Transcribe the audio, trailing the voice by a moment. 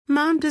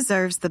Mom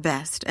deserves the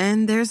best,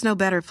 and there's no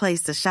better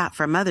place to shop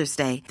for Mother's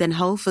Day than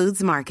Whole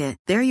Foods Market.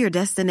 They're your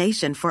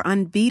destination for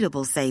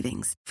unbeatable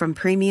savings, from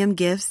premium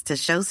gifts to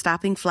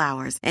show-stopping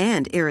flowers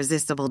and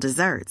irresistible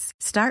desserts.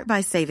 Start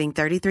by saving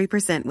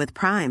 33% with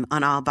Prime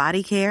on all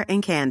body care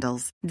and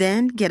candles.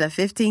 Then get a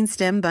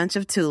 15-stem bunch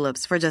of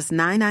tulips for just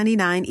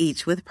 $9.99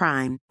 each with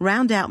Prime.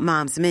 Round out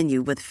Mom's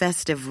menu with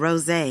festive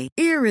rosé,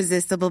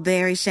 irresistible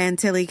berry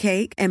chantilly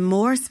cake, and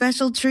more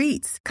special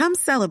treats. Come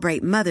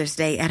celebrate Mother's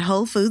Day at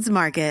Whole Foods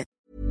Market.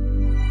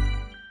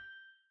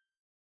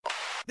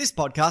 This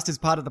podcast is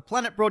part of the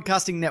Planet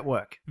Broadcasting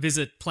Network.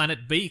 Visit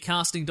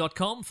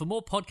planetbcasting.com for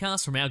more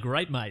podcasts from our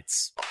great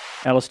mates.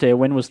 Alistair,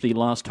 when was the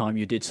last time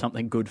you did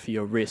something good for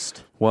your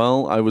wrist?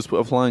 Well, I was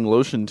applying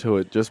lotion to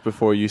it just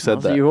before you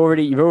said that. So you've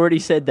already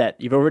said that.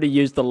 You've already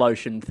used the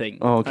lotion thing.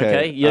 Oh,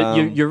 okay.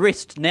 Your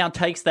wrist now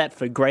takes that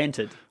for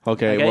granted.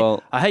 Okay,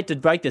 well... I hate to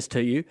break this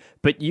to you,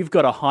 but you've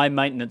got a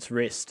high-maintenance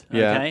wrist, okay?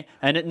 Yeah.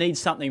 And it needs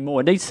something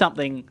more. It needs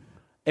something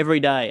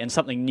every day and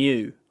something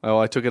new. Oh,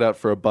 I took it out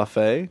for a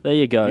buffet. There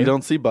you go. You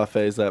don't see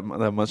buffets that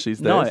much these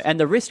days. No, and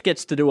the wrist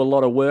gets to do a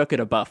lot of work at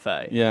a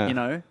buffet. Yeah. You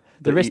know?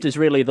 The wrist is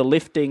really the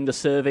lifting, the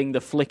serving,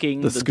 the flicking,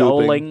 the scooping.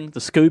 doling,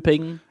 the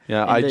scooping.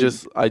 Yeah, Indeed.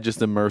 I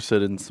just immerse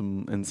it in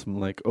some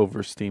like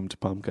over-steamed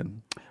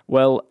pumpkin.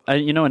 Well,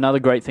 another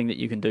great thing that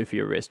you can do for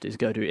your wrist is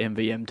go to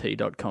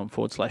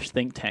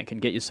mvmt.com/think tank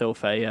and get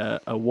yourself a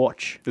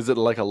watch. Is it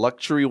like a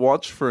luxury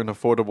watch for an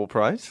affordable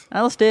price?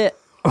 Alistair,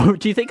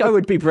 do you think I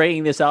would be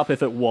bringing this up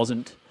if it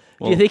wasn't?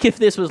 Do you think if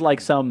this was like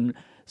some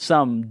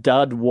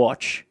dud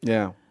watch?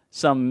 Yeah.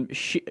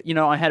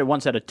 I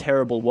once had a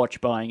terrible watch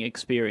buying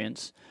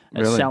experience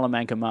at Really?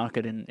 Salamanca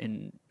Market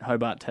in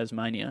Hobart,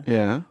 Tasmania.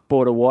 Yeah.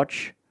 Bought a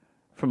watch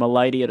from a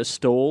lady at a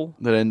stall.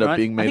 That ended up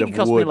being made I think of it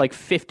cost wood. me like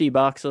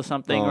 $50 or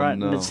something, Oh, right?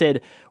 no. And it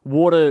said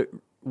water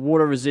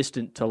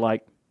resistant to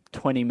like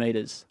 20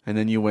 meters. And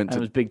then you went And to it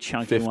was a big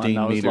chunky 15 one. And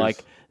I was meters.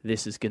 like,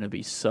 this is going to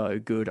be so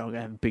good. I'm going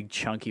to have a big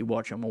chunky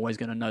watch. I'm always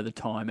going to know the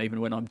time,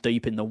 even when I'm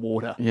deep in the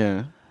water.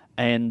 Yeah.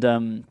 And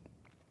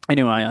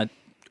anyway, I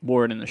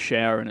wore it in the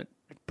shower and it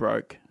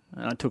broke.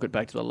 And I took it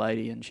back to the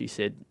lady and she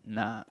said,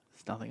 nah,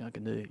 there's nothing I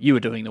can do. You were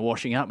doing the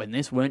washing up in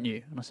this, weren't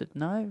you? And I said,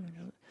 no.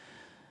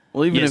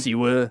 Well, even Yes, if you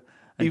were.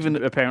 And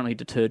even- apparently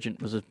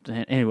detergent was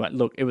anyway,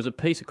 look, it was a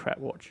piece of crap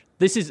watch.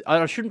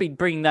 I shouldn't be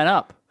bringing that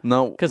up.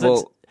 No, Because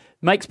well, it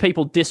makes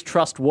people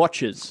distrust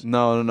watches.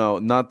 no,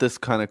 not this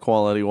kind of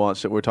quality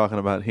watch that we're talking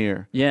about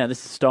here. Yeah,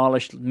 this is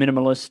stylish,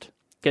 minimalist,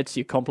 gets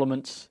you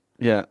compliments.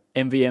 Yeah.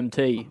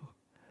 MVMT.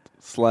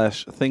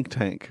 /think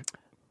tank.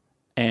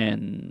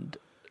 And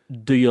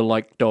do you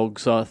like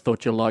dogs? I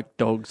thought you liked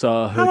dogs.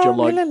 I heard you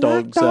like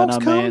dogs. And a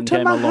man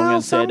came along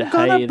and said,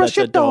 hey, that's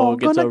a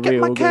dog. It's a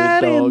real good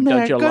dog. Don't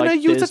you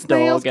like this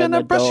dog? And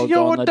the dog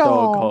on the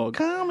dog hog.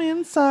 Come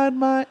inside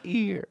my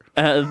ear.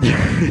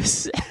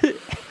 This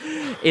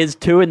is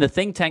Two in the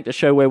Think Tank, the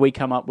show where we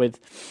come up with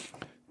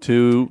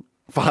 2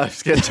 5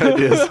 sketch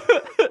ideas.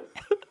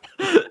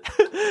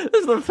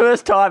 This is the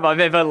first time I've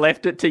ever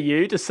left it to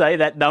you to say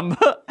that number.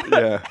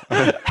 Yeah.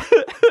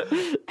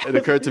 It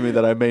occurred to me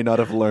that I may not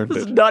have learned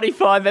it.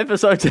 95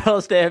 episodes,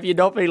 Alistair. Have you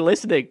not been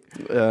listening?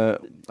 I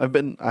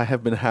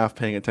have been half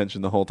paying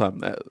attention the whole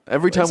time.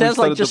 Every time It sounds we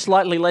started like just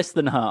slightly less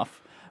than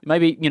half.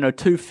 Maybe,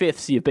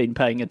 2/5 you've been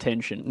paying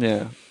attention.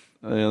 Yeah.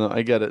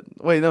 I get it.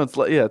 Wait, no,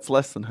 it's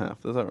less than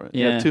half. Is that right?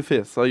 Yeah.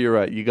 2/5. Oh, you're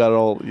right. You got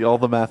all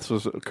the maths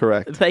was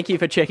correct. Thank you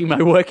for checking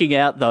my working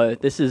out, though.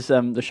 This is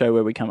the show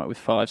where we come up with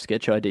 5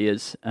 sketch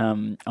ideas.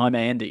 I'm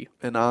Andy.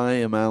 And I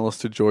am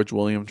Alistair George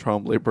William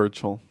Trombley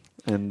Birchall.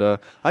 And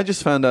I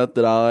just found out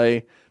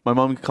that my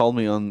mom called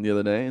me on the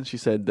other day and she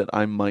said that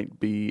I might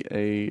be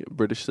a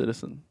British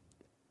citizen.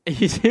 Are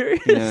you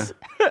serious? Yeah.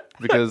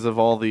 Because of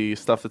all the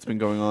stuff that's been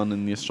going on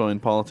in the Australian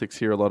politics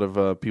here, a lot of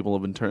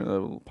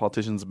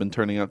politicians have been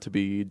turning out to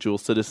be dual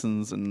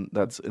citizens, and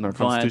that's in our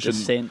Via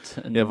constitution.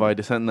 descent. Yeah, via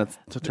descent.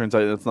 And turns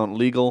out that's not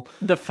legal.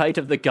 The fate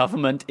of the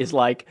government is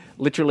like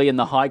literally in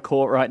the High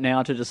Court right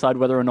now to decide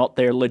whether or not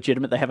they're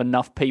legitimate. They have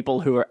enough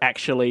people who are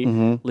actually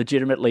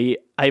legitimately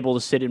able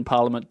to sit in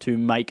Parliament to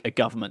make a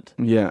government.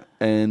 Yeah,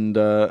 and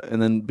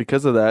then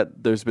because of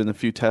that, there's been a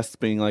few tests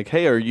being like,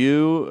 "Hey, are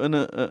you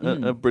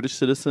a British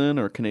citizen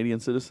or a Canadian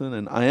citizen?"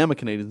 And I am a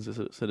Canadian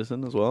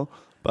citizen as well,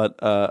 but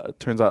it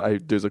turns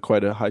out there's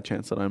quite a high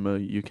chance that I'm a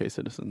UK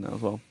citizen now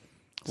as well.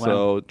 Wow.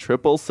 So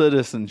triple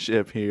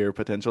citizenship here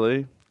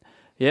potentially.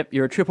 Yep,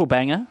 you're a triple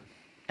banger,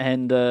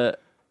 and I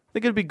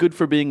think it'd be good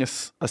for being a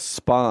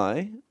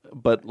spy,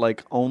 but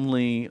like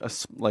only a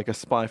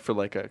spy for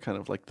like a kind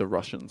of like the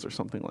Russians or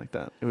something like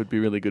that. It would be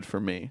really good for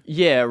me.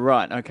 yeah,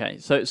 right, okay.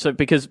 So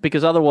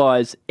because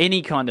otherwise,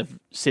 any kind of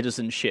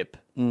citizenship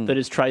that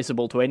is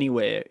traceable to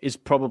anywhere is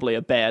probably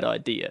a bad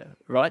idea,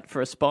 right?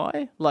 For a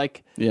spy,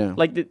 like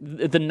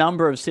the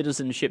number of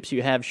citizenships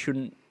you have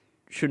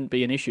shouldn't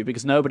be an issue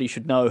because nobody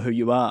should know who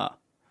you are.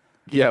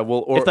 Yeah,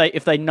 well, or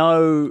If they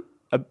know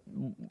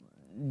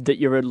that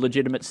you're a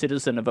legitimate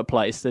citizen of a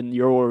place, then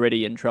you're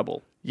already in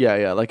trouble.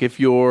 yeah, like if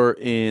you're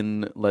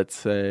in, let's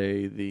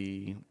say,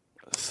 the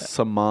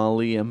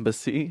Somali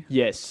embassy,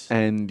 Yes.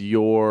 and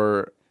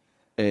you're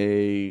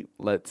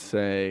let's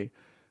say,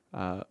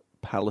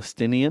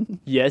 Palestinian.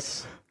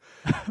 Yes.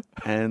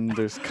 And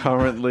there's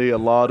currently a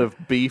lot of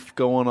beef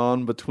going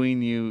on between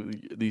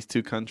these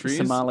two countries.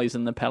 The Somalis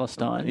and the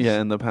Palestinians. Yeah,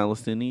 and the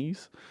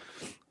Palestinians.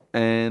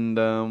 And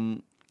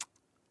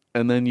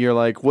then you're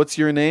like, what's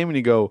your name? And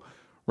you go,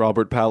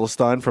 Robert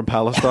Palestine from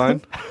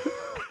Palestine.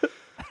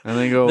 And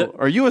then you go,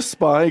 are you a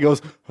spy? He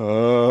goes,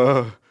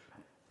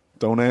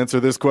 don't answer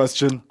this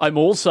question. I'm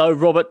also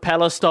Robert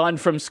Palestine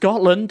from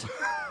Scotland.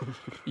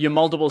 Your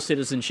multiple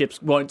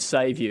citizenships won't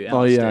save you.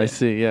 Oh, yeah, I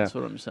see, yeah. That's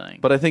what I'm saying.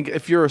 But I think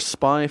if you're a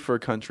spy for a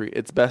country,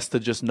 it's best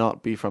to just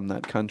not be from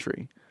that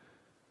country.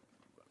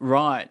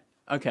 Right.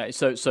 Okay,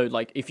 so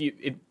like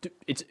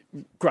it's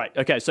great.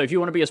 Okay, so if you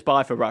want to be a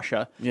spy for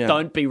Russia,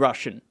 don't be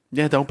Russian.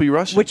 Yeah, don't be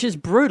Russian. Which is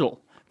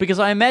brutal, because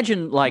I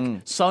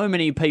imagine so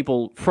many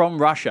people from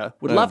Russia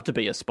would love to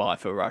be a spy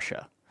for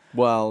Russia.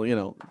 Well,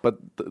 but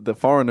the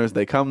foreigners,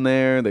 they come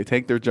there, they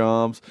take their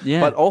jobs. Yeah.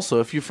 But also,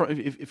 if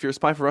you're a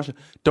spy for Russia,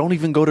 don't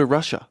even go to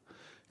Russia,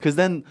 because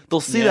then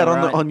they'll see that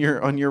on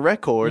your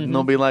record, and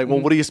they'll be like,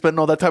 "Well, what are you spending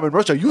all that time in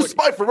Russia? You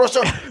spy for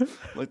Russia,"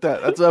 like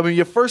that. That's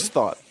your first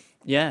thought.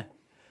 Yeah,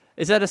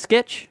 is that a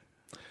sketch?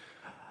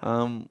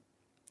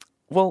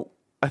 Well,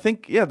 I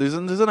think there's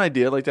an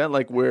idea like that,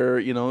 like where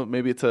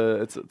maybe it's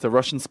a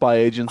Russian spy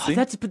agency.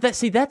 That's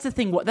the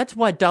thing. That's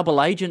why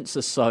double agents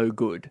are so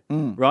good,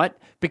 right?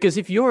 Because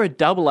if you're a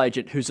double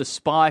agent who's a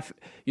spy,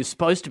 you're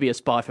supposed to be a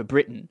spy for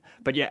Britain,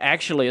 but you're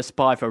actually a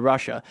spy for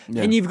Russia,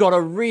 and you've got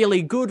a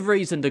really good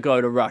reason to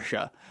go to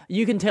Russia.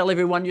 You can tell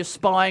everyone you're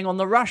spying on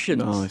the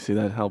Russians. Oh, I see.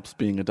 That helps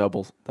being a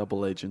double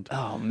agent.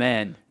 Oh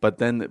man! But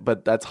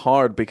that's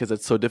hard because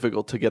it's so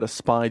difficult to get a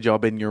spy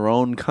job in your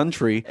own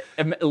country,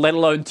 let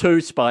alone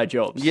 2 spy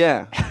jobs.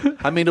 Yeah,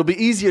 I mean, it'll be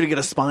easier to get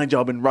a spy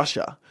job in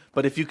Russia,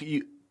 but if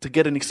you to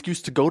get an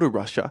excuse to go to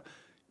Russia,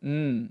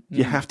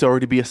 you have to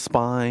already be a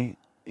spy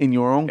in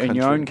your own country. In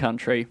your own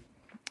country,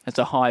 it's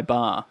a high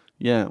bar.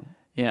 Yeah.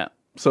 Yeah.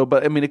 So,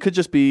 but I mean, it could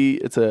just be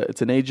it's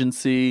an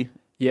agency.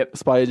 Yep.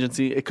 Spy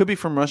agency. It could be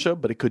from Russia,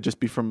 but it could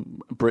just be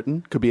from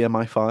Britain. Could be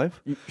MI5.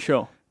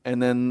 Sure.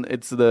 And then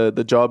it's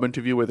the job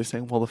interview where they're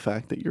saying, well, the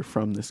fact that you're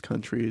from this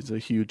country is a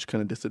huge kind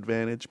of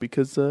disadvantage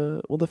because,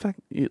 the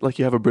fact you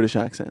have a British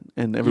accent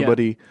and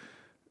everybody's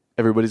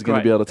going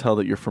to be able to tell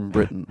that you're from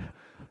Britain.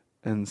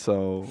 And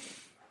so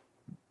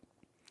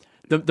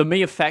the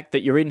mere fact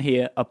that you're in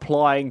here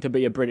applying to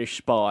be a British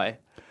spy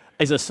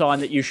is a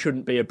sign that you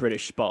shouldn't be a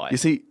British spy. You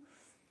see,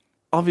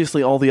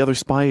 obviously all the other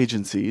spy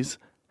agencies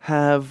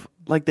have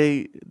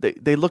they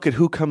look at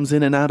who comes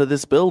in and out of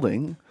this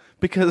building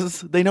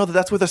because they know that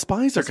that's where the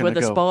spies are going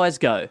to go. That's where the spies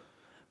go.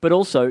 But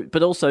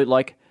also,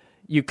 like,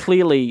 you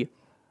clearly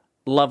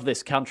love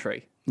this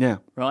country. Yeah.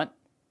 Right?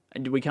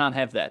 And we can't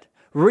have that.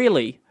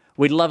 Really,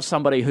 we'd love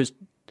somebody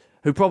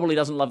who probably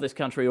doesn't love this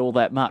country all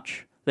that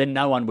much. Then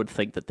no one would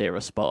think that they're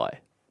a spy.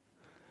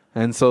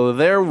 And so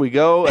there we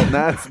go, and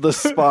that's the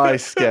spy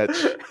sketch.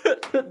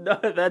 No,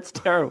 that's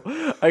terrible.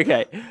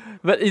 Okay,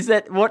 but is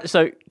that what?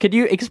 So, can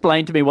you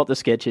explain to me what the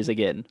sketch is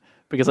again?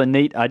 Because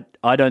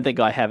I don't think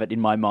I have it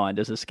in my mind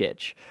as a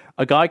sketch.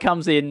 A guy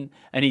comes in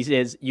and he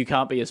says, "You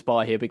can't be a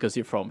spy here because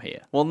you're from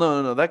here." Well,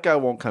 no, that guy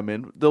won't come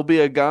in. There'll be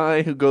a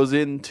guy who goes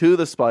into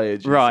the spy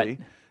agency, right?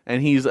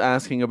 And he's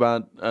asking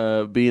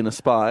about being a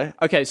spy.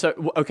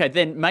 Okay,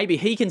 then maybe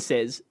he can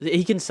say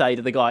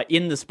to the guy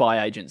in the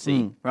spy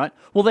agency, right?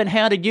 Well, then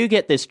how did you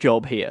get this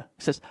job here?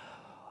 He says,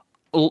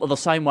 the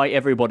same way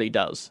everybody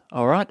does,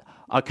 all right?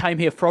 I came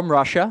here from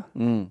Russia,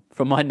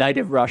 from my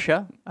native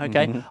Russia,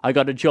 okay? Mm-hmm. I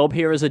got a job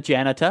here as a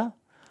janitor,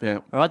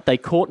 all right? They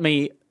caught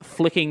me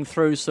flicking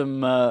through some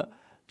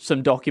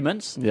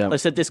documents. Yeah. They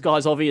said, this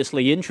guy's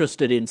obviously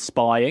interested in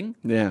spying.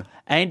 Yeah.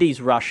 And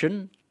he's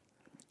Russian.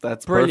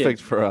 That's brilliant.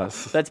 Perfect for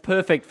us. That's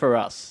perfect for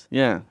us.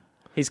 Yeah.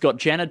 He's got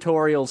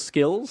janitorial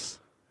skills.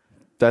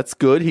 That's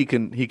good. He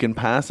can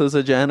pass as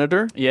a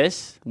janitor.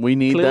 Yes. We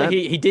need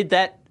Clearly, that. He did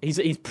that.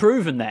 He's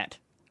proven that.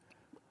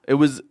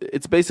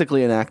 It's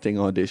basically an acting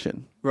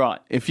audition. Right.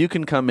 If you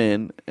can come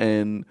in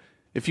and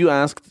if you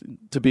ask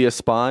to be a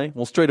spy,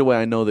 well, straight away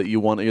I know that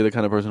you're the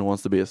kind of person who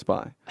wants to be a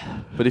spy.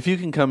 But if you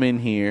can come in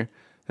here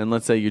and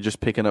let's say you're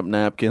just picking up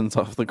napkins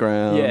off the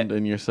ground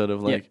and you're sort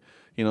of like,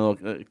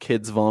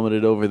 kids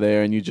vomited over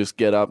there and you just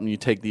get up and you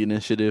take the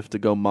initiative to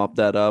go mop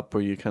that up,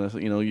 or you kind of,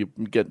 you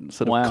get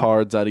sort of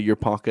cards out of your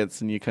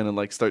pockets and you kind of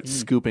like start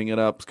scooping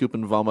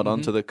vomit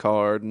onto the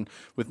card, and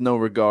with no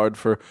regard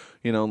for,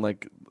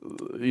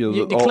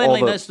 the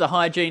cleanliness, the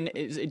hygiene,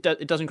 it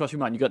doesn't cross your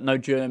mind. You've got no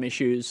germ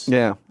issues.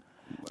 Yeah.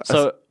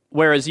 So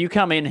whereas you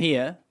come in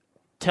here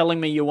telling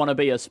me you want to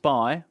be a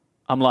spy,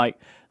 I'm like,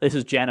 this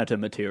is janitor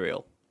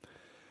material.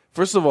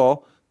 First of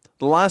all,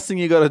 the last thing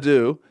you got to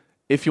do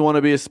if you want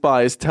to be a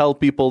spy is tell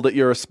people that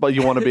you're a spy.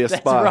 You want to be a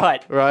spy. That's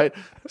right. Right?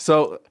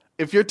 So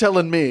if you're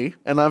telling me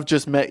and I've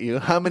just met you,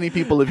 how many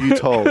people have you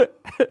told?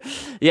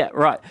 Yeah,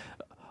 right.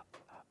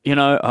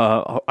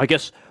 I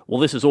guess,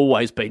 this has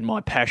always been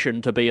my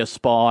passion to be a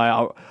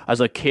spy. As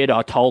a kid,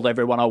 I told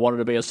everyone I wanted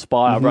to be a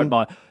spy. Mm-hmm. I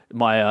wrote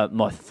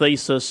my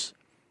thesis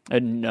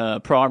in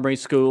primary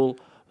school.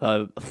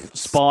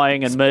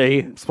 spying on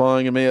me.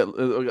 Spying on me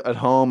at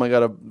home. I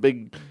got a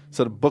big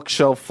sort of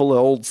bookshelf full of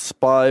old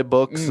spy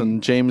books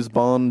and James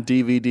Bond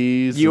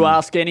DVDs. You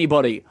ask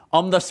anybody,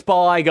 I'm the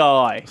spy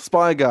guy.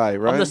 Spy guy,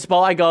 right? I'm the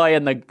spy guy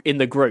in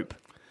the group.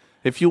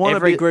 If you want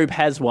Every group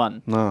has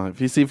one. No,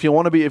 if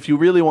you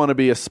really want to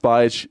be a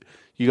spy,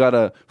 you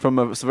gotta, from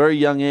a very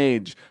young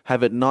age,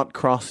 have it not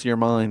cross your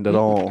mind at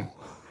all.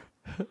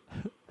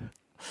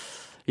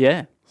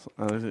 Yeah.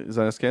 Is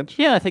that a sketch?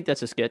 Yeah, I think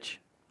that's a sketch.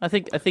 I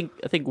think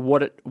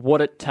what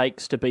it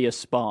takes to be a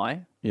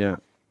spy. Yeah.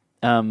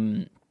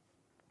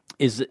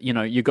 Is that,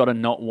 you got to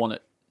not want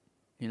it,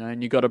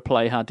 and you got to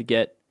play hard to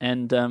get,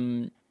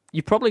 and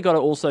you probably got to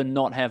also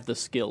not have the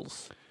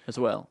skills as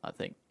well. I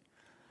think,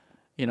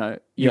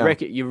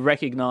 you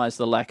recognize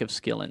the lack of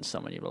skill in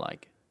someone. You're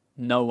like,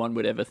 no one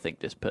would ever think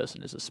this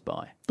person is a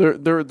spy. There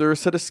are a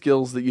set of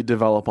skills that you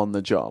develop on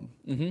the job.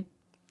 Mm-hmm.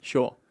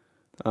 Sure.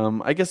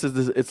 I guess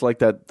it's like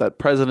that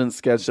president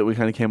sketch that we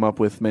kind of came up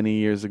with many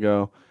years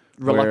ago.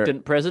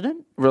 Reluctant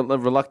president?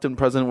 Reluctant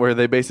president, where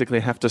they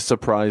basically have to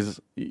surprise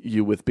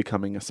you with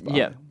becoming a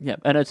spy. Yeah.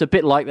 And it's a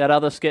bit like that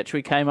other sketch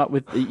we came up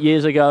with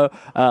years ago,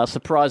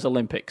 Surprise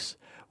Olympics,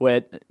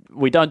 where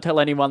we don't tell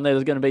anyone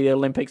there's going to be the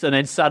Olympics, and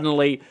then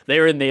suddenly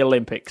they're in the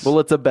Olympics. Well,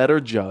 it's a better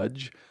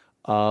judge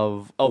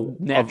of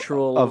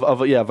natural...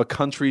 of a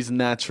country's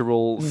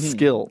natural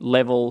skill.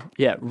 Level,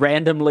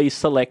 randomly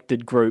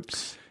selected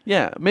groups.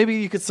 Yeah, maybe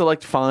you could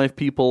select 5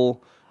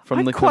 people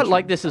from the country. I quite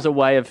like this as a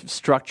way of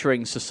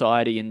structuring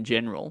society in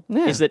general,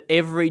 is that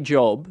every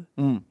job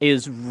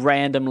is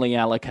randomly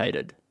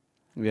allocated.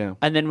 Yeah.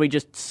 And then we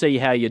just see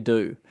how you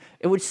do.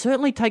 It would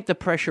certainly take the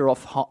pressure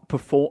off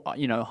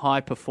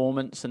high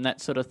performance and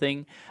that sort of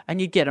thing, and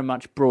you'd get a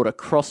much broader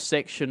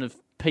cross-section of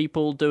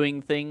people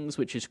doing things,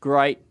 which is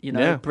great,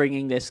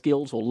 bringing their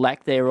skills or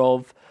lack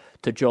thereof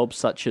to jobs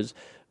such as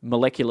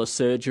molecular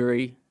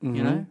surgery,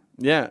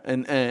 Yeah,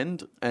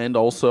 and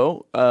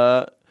also,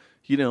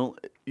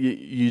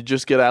 you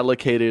just get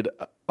allocated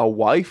a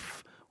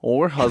wife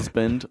or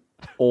husband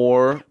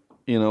or,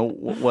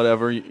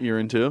 whatever you're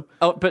into.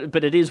 Oh,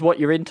 but it is what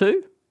you're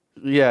into?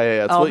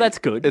 Yeah. That's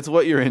good. It's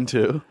what you're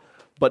into,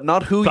 but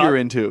not who you're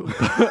into.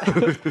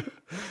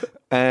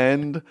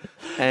 and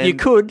you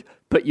could,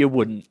 but you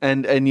wouldn't.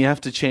 And you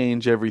have to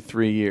change every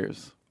 3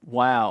 years.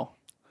 Wow.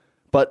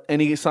 But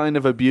any sign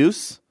of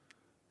abuse,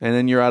 and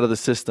then you're out of the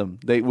system.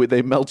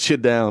 They melt you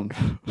down.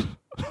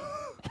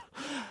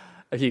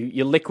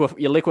 You're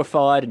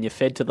liquefied and you're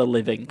fed to the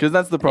living. Because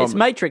that's the problem. It's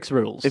Matrix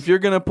rules. If you're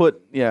gonna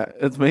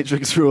it's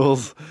Matrix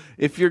rules.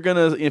 If you're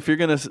gonna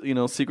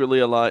secretly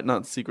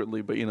not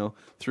secretly, but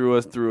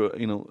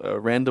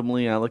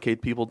randomly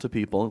allocate people to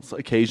people. So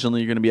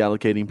occasionally you're gonna be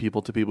allocating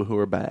people to people who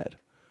are bad.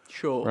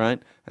 Sure. Right?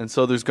 And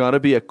so there's got to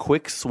be a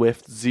quick,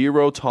 swift,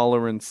 zero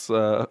tolerance,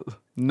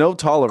 no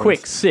tolerance.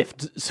 Quick,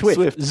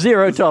 swift,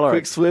 zero tolerance.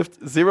 Quick,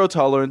 swift, zero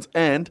tolerance,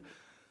 and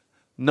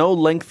no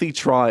lengthy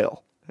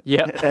trial.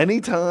 Yeah.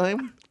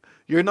 Anytime.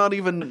 You're not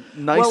even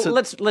nice. Well,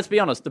 let's be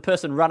honest. The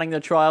person running the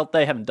trial,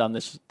 they haven't done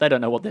this. They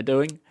don't know what they're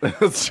doing.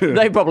 That's true.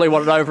 They probably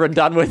want it over and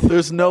done with.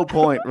 There's no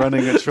point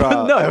running a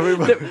trial. No,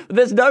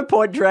 there's no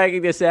point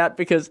dragging this out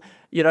because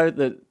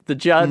the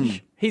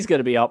judge he's going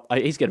to be up.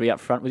 He's going to be up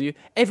front with you.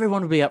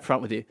 Everyone will be up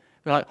front with you.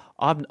 They're like,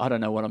 I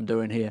don't know what I'm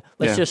doing here.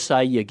 Let's just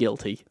say you're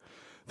guilty.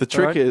 The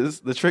trick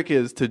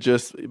is to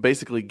just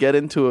basically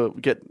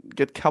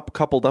get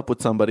coupled up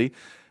with somebody,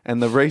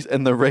 and the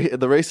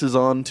race is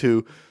on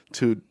to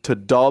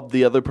dob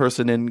the other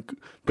person in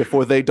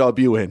before they dob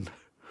you in.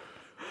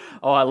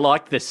 Oh, I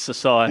like this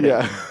society.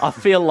 Yeah. I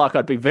feel like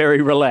I'd be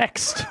very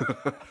relaxed.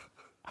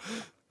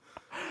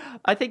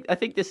 I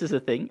think this is a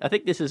thing. I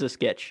think this is a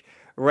sketch.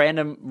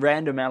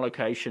 Random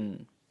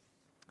allocation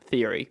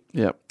theory.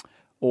 Yep.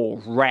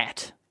 Or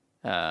rat,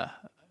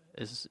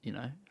 is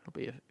it'll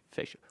be a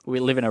fiction. We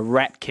live in a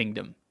rat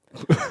kingdom.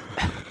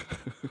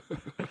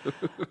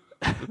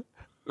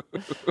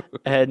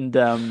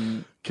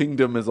 And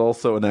kingdom is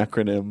also an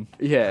acronym.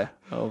 Yeah,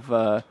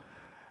 of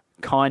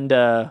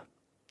kinda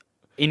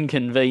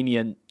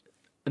inconvenient,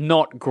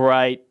 not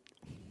great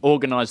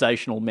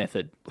organizational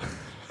method.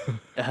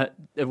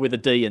 With a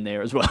D in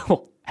there as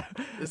well.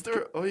 Is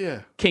there? Oh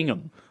yeah,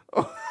 Kingham.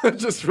 Oh, I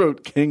just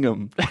wrote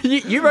Kingham.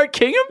 You wrote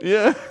Kingham?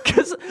 Yeah,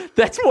 because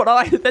that's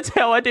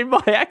how I did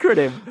my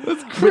acronym.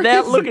 That's crazy.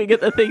 Without looking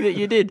at the thing that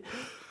you did.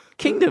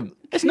 Kingdom.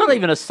 It's not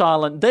even a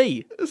silent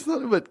D. It's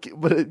not,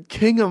 but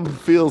Kingham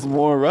feels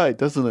more right,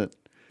 doesn't it?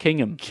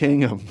 Kingham.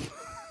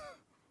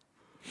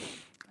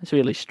 It's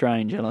really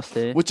strange,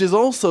 Alistair. Which is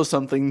also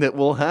something that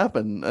will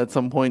happen at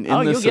some point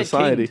in this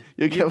society.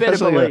 You better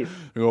believe.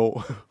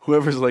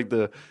 Whoever's like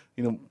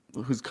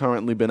who's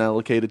currently been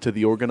allocated to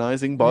the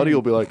organizing body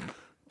will be like,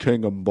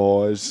 Kingham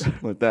boys,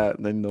 like that,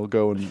 and then they'll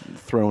go and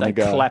throw in a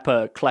guy.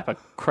 Clap a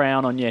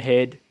crown on your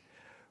head,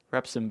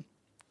 wrap some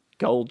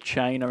gold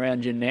chain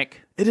around your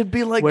neck. It'd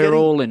be like we're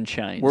all in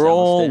chains. We're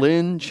all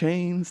in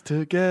chains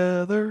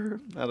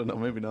together. I don't know,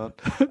 maybe not.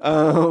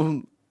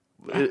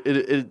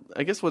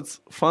 I guess what's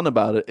fun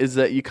about it is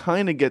that you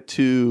kind of get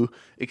to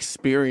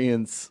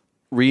experience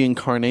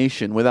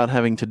reincarnation without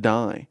having to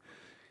die.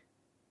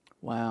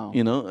 Wow.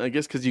 You know, I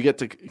guess because you get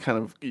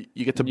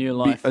to New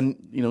life.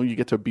 You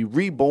get to be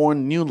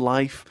reborn, new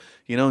life,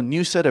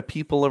 new set of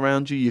people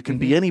around you. You can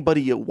be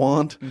anybody you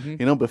want,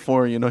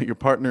 before, your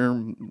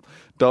partner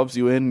doves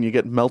you in and you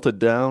get melted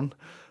down.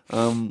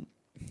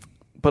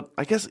 But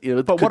I guess,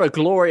 But what a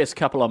glorious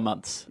couple of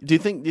months. Do you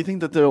think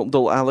that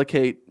they'll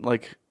allocate,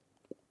 like,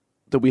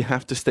 that we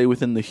have to stay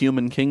within the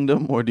human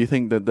kingdom, or do you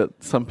think that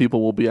some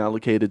people will be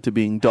allocated to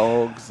being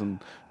dogs and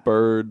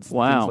birds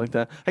and things like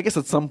that? I guess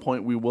at some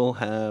point we will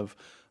have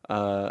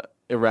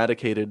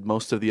eradicated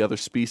most of the other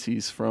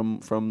species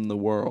from the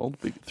world.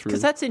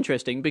 Because that's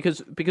interesting,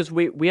 because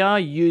we are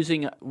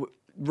using...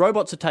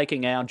 Robots are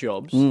taking our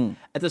jobs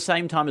at the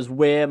same time as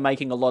we're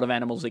making a lot of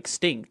animals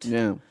extinct.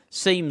 Yeah.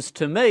 Seems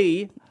to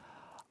me...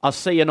 I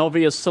see an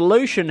obvious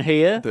solution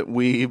here. That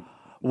we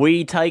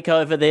take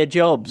over their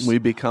jobs. We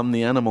become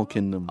the animal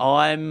kingdom.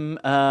 I'm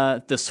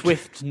the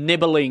swift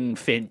nibbling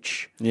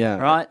finch. Yeah.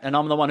 Right? And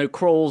I'm the one who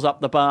crawls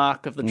up the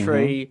bark of the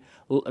tree,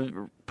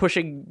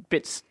 pushing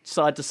bits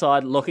side to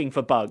side, looking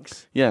for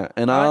bugs. Yeah,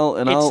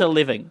 it's a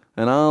living.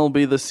 And I'll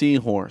be the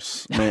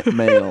seahorse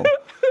male.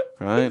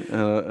 Right?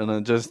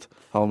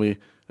 I'll be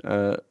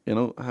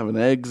having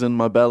eggs in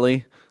my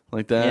belly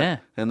like that. Yeah.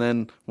 And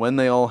then when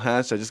they all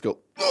hatch, I just go,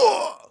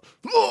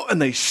 and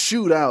they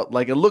shoot out.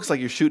 Like, it looks like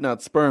you're shooting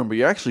out sperm, but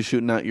you're actually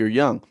shooting out your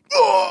young.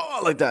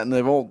 Like that. And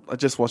I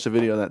just watched a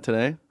video of that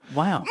today.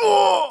 Wow.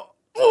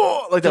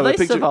 Like that. Do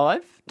they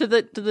survive? Do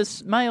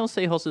the male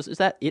seahorses, is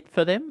that it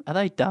for them? Are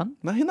they done?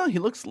 No, he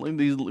looks like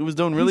he was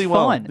doing really He's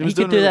well. Fine. He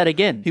could do that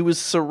again. He was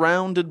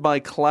surrounded by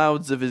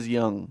clouds of his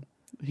young.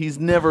 He's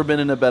never been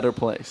in a better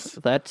place.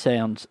 That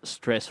sounds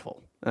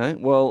stressful. Right?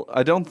 Well,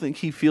 I don't think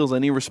he feels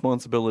any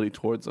responsibility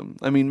towards them.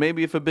 I mean,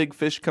 maybe if a big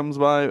fish comes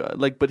by,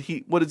 but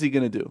what is he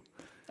going to do?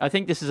 I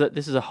think this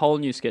is a whole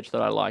new sketch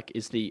that I like.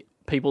 Is the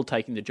people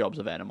taking the jobs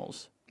of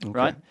animals,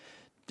 right?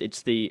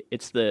 It's the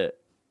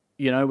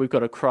we've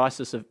got a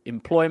crisis of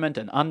employment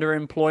and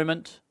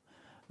underemployment.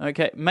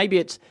 Okay,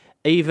 maybe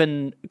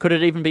could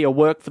it even be a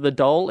work for the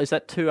dole? Is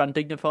that too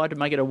undignified to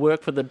make it a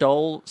work for the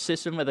dole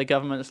system where the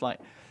government is like,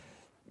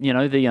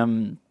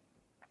 the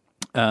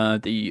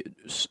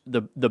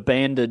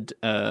banded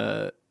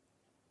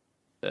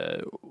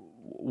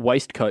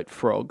waistcoat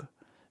frog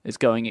is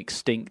going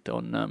extinct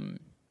on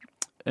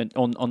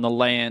the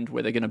land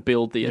where they're going to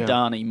build the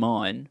Adani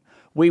mine.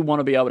 We want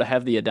to be able to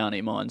have the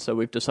Adani mine, so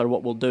we've decided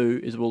what we'll do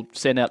is we'll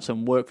send out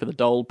some work for the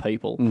dole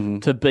people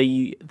to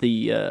be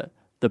the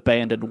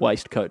banded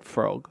waistcoat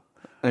frog.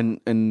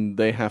 And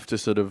they have to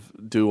sort of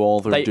do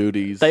all their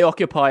duties. They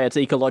occupy its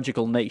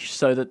ecological niche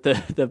so that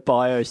the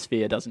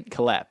biosphere doesn't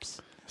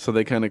collapse. So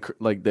they kind of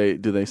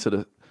they sort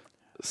of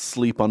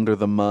sleep under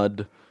the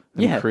mud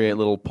and create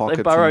little pockets.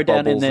 They burrow and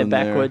down in there in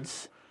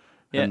backwards.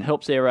 Yeah, it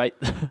helps aerate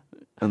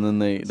and then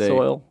they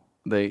soil.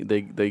 They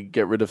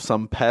get rid of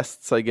some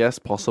pests, I guess,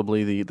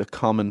 possibly the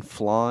common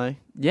fly.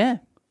 Yeah.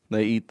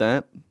 They eat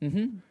that.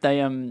 Mm-hmm.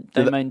 They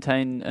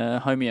maintain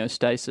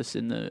homeostasis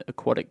in the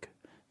aquatic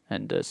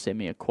and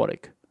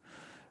semi-aquatic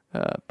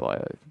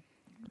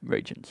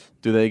bioregions.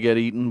 Do they get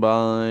eaten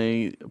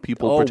by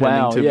people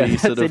pretending to be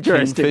sort of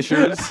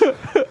kingfishers?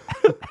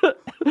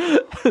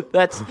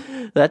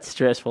 That's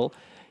stressful.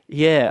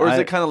 Yeah. Or is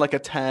it kind of like a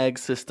tag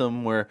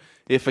system where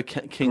if a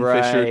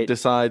kingfisher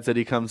decides that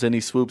he comes in,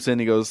 he swoops in,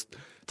 he goes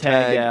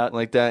tag out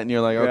like that, and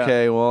you're like,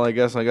 okay, well, I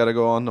guess I got to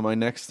go on to my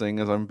next thing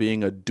as I'm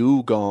being a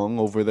dugong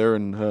over there,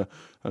 and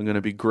I'm going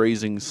to be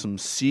grazing some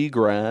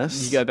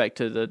seagrass. You go back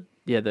to the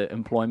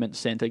employment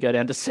centre, go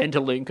down to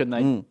Centrelink, and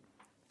they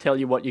tell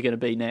you what you're going to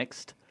be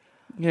next.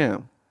 Yeah.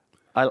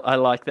 I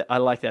like that. I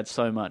like that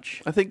so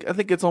much. I think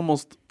it's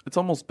almost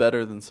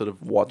better than sort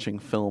of watching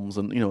films,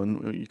 and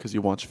because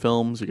you watch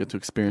films, you get to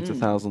experience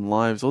 1,000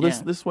 lives. Well,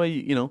 this way,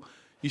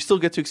 you still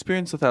get to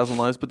experience 1,000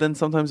 lives, but then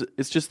sometimes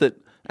it's just that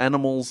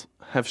animals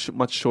have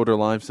much shorter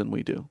lives than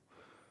we do.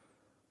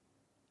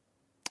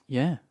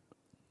 Yeah,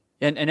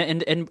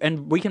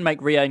 and we can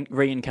make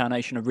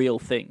reincarnation a real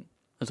thing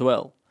as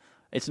well.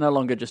 It's no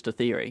longer just a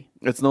theory.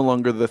 It's no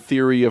longer the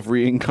theory of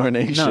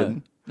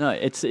reincarnation. No,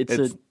 it's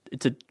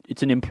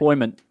an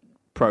employment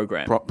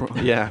program.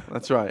 Yeah,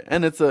 that's right.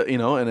 And it's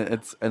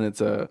it's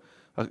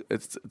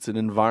an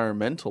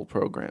environmental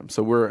program.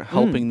 So we're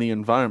helping the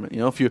environment.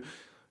 If you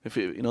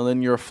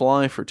then you're a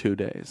fly for 2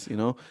 days, and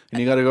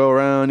you got to go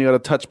around, you got to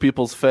touch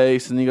people's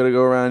face, and you got to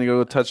go around, you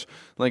go touch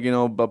like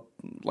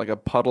a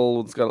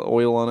puddle that's got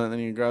oil on it, and then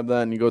you grab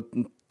that and you go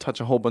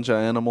touch a whole bunch of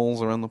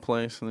animals around the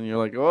place, and then you're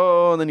like,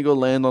 oh, and then you go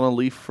land on a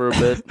leaf for a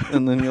bit,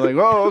 and then you're like,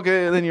 oh,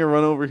 okay, and then you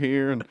run over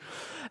here and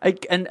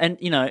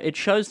it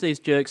shows these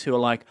jerks who are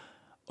like,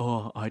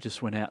 oh, I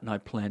just went out and I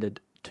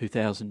planted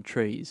 2,000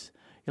 trees.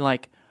 You're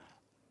like,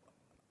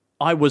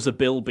 I was a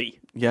bilby.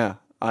 Yeah,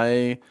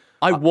 I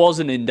was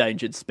an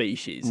endangered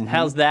species. Mm-hmm.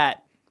 How's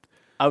that?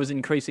 I was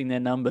increasing their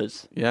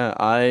numbers. Yeah,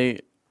 I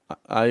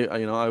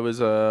was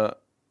a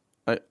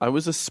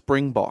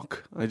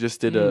springbok. I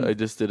just did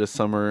a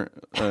summer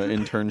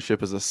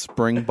internship as a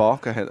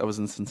springbok. I was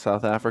in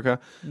South Africa,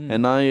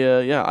 and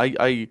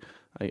I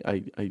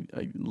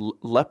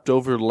leapt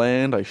over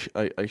land.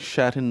 I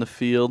shat in the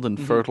field and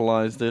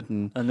fertilized it,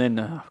 and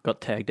then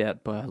got tagged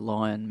out by a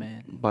lion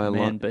man. By a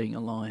man being a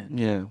lion.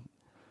 Yeah,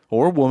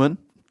 or a woman.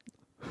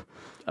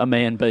 A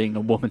man being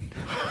a woman.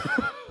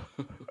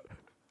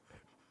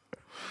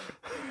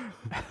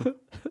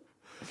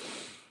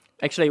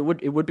 Actually,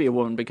 it would be a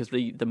woman because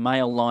the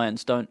male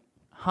lions don't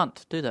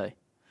hunt, do they?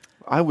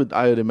 I would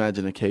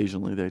imagine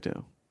occasionally they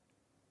do.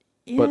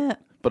 Yeah.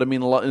 But I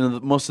mean,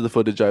 most of the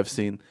footage I've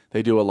seen,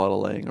 they do a lot of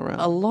laying around.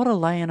 A lot of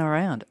laying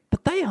around.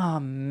 But they are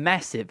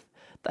massive.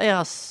 They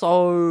are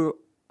so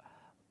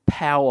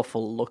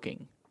powerful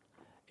looking.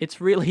 It's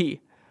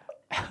really...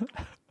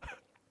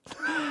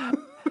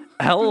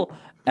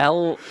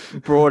 Al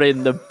brought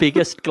in the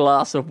biggest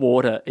glass of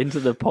water into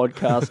the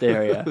podcast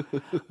area.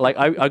 Like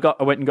I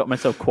went and got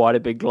myself quite a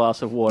big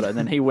glass of water, and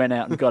then he went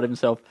out and got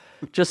himself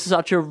just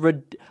such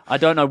a... I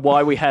don't know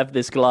why we have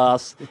this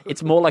glass.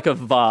 It's more like a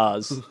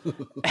vase.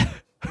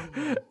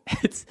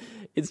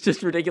 It's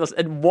just ridiculous.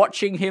 And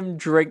watching him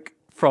drink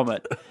from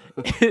it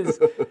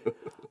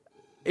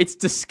it's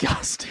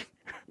disgusting.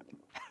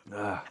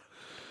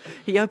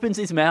 He opens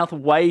his mouth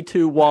way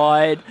too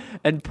wide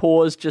and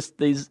pours just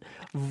these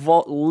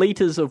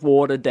liters of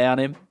water down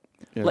him.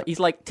 Yeah. He's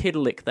like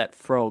Tiddalik, that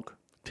frog.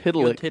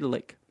 Tiddalik?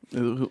 Tiddalik.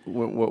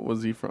 What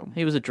was he from?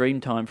 He was a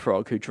Dreamtime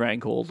frog who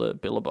drank all the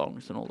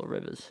billabongs and all the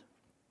rivers.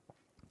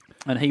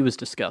 And he was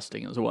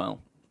disgusting as well.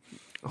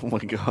 Oh my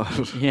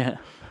God. Yeah.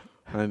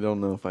 I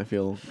don't know if I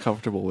feel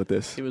comfortable with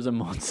this. He was a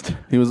monster.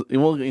 He was,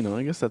 well,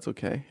 I guess that's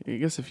okay. I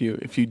guess if you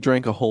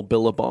drank a whole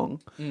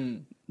billabong,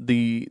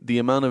 the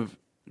amount of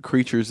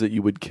creatures that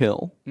you would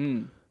kill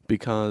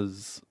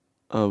because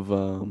of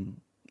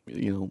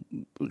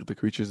the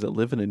creatures that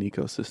live in an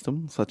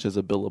ecosystem, such as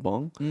a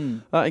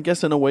billabong. I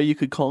guess in a way you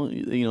could call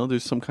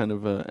there's some kind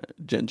of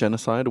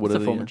genocide or whatever.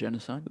 It's a form of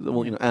genocide.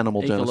 Well,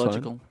 animal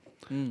ecological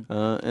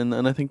genocide.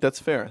 And I think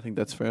that's fair. I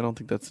don't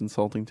think that's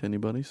insulting to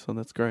anybody. So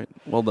that's great.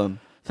 Well done.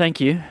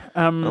 Thank you.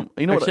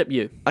 Except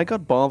you. I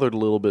got bothered a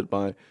little bit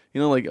by,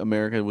 like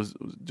America was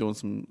doing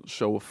some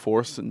show of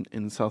force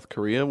in South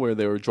Korea where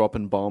they were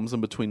dropping bombs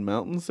in between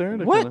mountains there.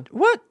 What?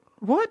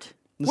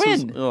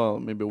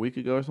 When? Maybe a week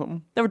ago or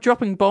something. They were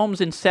dropping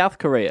bombs in South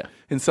Korea.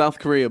 In South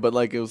Korea, but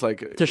it was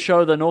like... To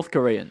show the North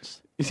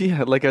Koreans. Yeah,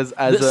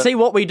 see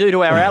what we do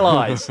to our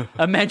allies.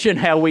 Imagine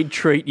how we'd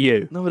treat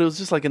you. No, but it was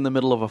just like in the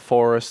middle of a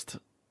forest,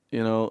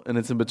 and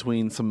it's in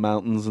between some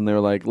mountains, and they're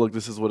like, look,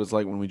 this is what it's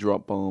like when we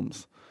drop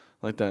bombs.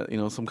 Like that,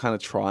 some kind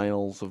of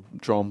trials of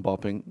drum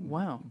bopping.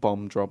 Wow.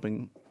 Bomb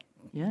dropping.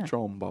 Yeah.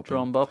 Drum bopping.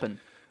 Drum bopping.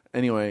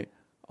 Anyway,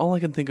 all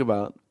I can think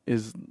about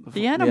is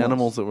the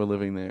animals that were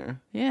living there.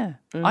 Yeah.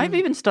 I've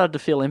even started to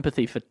feel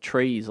empathy for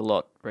trees a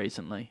lot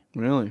recently.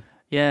 Really?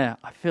 Yeah.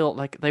 I feel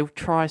like they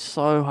try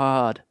so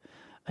hard.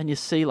 And you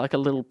see like a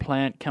little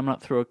plant coming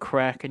up through a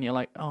crack and you're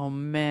like, oh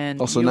man.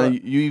 Also, now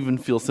you even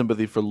feel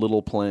sympathy for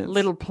little plants.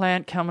 Little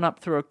plant coming up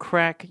through a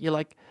crack. You're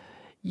like...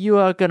 You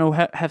are going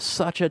to have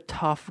such a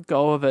tough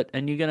go of it,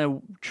 and you're going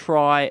to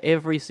try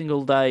every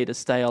single day to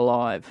stay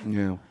alive.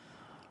 Yeah.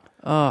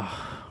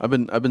 Oh. I've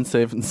been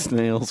saving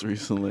snails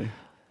recently.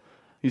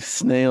 These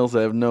snails,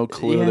 I have no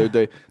clue.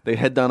 Yeah. They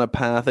head down a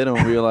path. They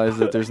don't realize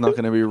that there's not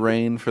going to be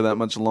rain for that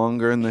much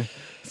longer, and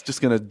it's just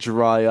going to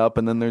dry up,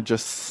 and then they're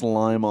just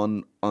slime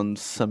on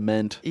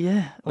cement.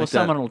 Yeah. Or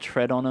someone will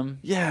tread on them.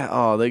 Yeah.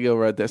 Oh, they go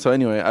right there. So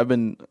anyway, I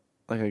go,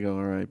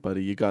 all right,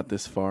 buddy, you got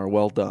this far.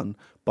 Well done.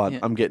 But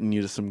I'm getting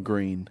you to some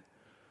green.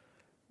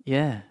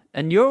 Yeah.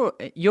 And you're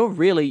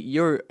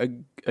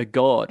a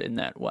god in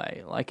that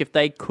way. Like if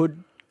they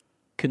could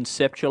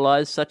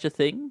conceptualize such a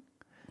thing.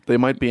 They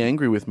might be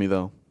angry with me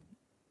though.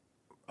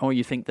 Oh,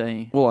 you think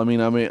they... Well, I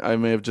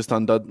may have just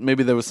undone...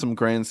 Maybe there was some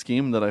grand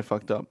scheme that I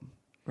fucked up.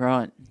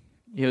 Right.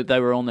 They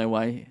were on their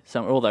way.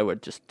 Or they were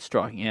just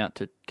striking out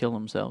to kill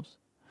themselves.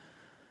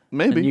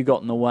 Maybe. And you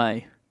got in the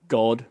way.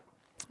 God.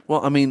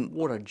 Well, I mean...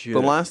 What a jerk.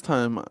 The last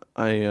time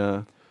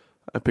I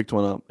picked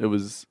one up, it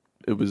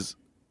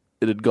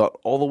had got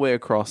all the way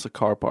across a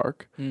car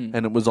park,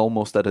 and it was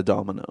almost at a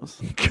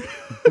Domino's.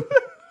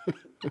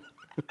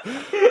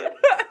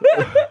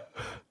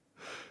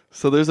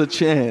 So there's a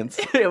chance.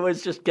 It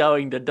was just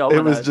going to Domino's.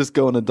 It was just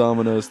going to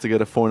Domino's to get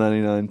a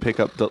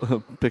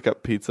 $4.99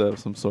 pickup pizza of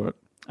some sort.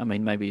 I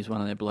mean, maybe he's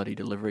one of their bloody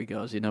delivery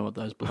guys. You know what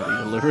those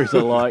bloody deliveries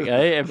are like,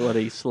 eh?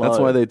 Bloody slow. That's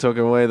why they took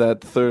away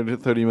that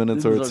 30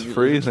 minutes or it's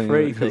free thing.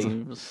 Free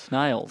thing. It was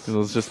snails. It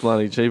was just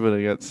bloody cheaper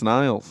to get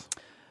snails.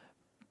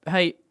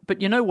 Hey,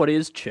 but you know what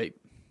is cheap?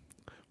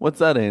 What's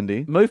that,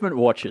 Andy? Movement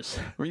watches.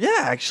 Yeah,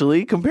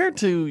 actually, compared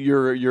to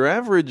your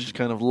average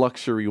kind of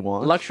luxury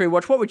watch. Luxury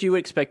watch. What would you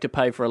expect to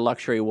pay for a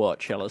luxury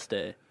watch,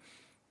 Alistair?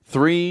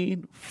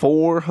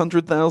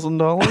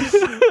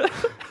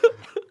 $300,000-$400,000.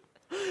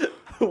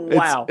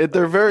 Wow.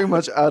 They're very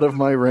much out of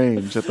my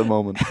range at the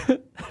moment.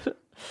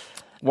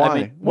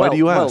 Why? Why do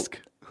you ask?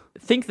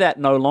 Think that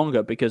no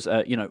longer because,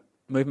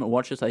 movement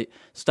watches, they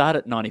start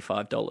at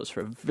 $95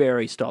 for a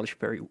very stylish,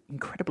 very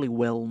incredibly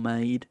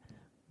well-made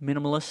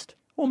minimalist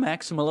or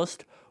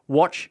maximalist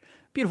watch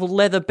beautiful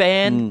leather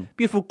band,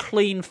 beautiful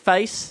clean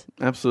face.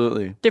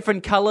 Absolutely.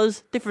 Different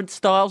colours, different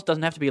styles.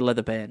 Doesn't have to be a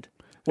leather band.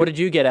 What did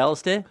you get,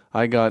 Alistair?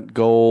 I got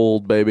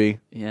gold, baby.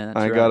 Yeah, that's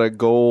I right. got a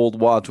gold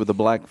watch with a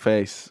black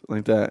face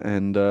like that,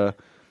 and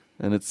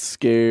it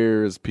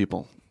scares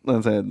people.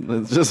 That's it.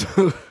 It's just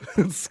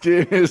it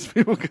scares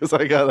people because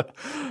I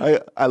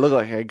look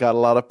like I got a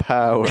lot of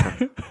power.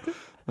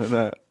 Like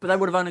that. But that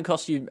would have only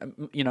cost you,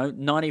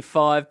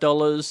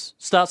 $95.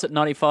 Starts at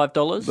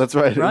 $95. That's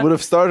right. It would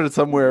have started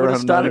somewhere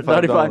around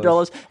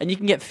 $95. And you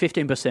can get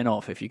 15%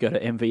 off if you go to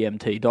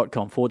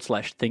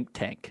mvmt.com/think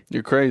tank.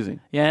 You're crazy.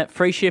 Yeah,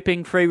 free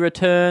shipping, free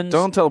returns.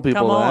 Don't tell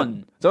people Come that.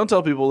 on. Don't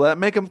tell people that.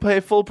 Make them pay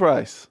full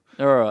price.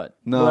 All right.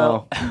 No.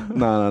 Well,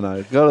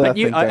 No. Go to that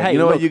think tank. hey, you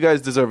know look, what? You guys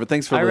deserve it.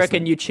 Thanks for I listening.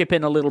 reckon you chip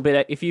in a little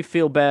bit. If you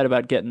feel bad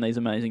about getting these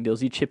amazing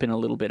deals, you chip in a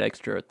little bit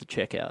extra at the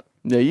checkout.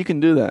 Yeah, you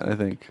can do that, I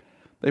think.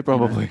 They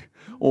probably...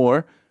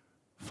 Or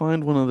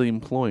find one of the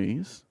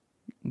employees,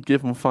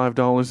 give them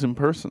 $5 in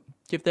person.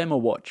 Give them a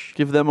watch.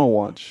 Give them a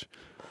watch.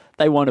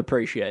 They won't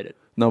appreciate it.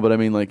 No, but I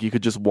mean, like, you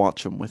could just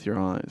watch them with your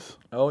eyes.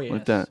 Oh, yes.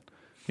 Like that.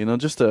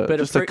 Just a in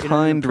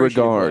kind an appreciative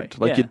regard,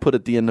 way. like you'd put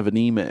at the end of an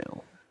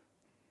email.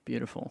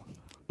 Beautiful.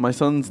 My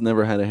son's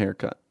never had a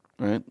haircut,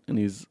 right? And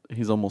he's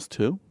almost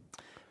 2.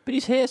 But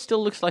his hair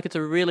still looks like it's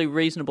a really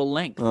reasonable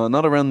length.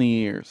 Not around the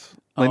ears.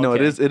 Oh, No,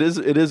 okay. it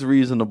is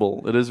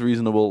reasonable. It is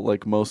reasonable,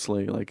 like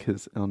mostly like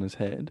on his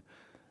head.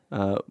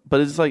 But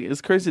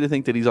it's crazy to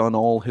think that he's on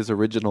all his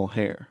original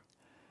hair.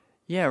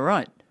 Yeah,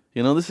 right.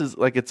 This is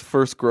like its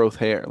first growth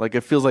hair. Like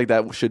it feels like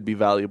that should be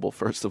valuable.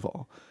 First of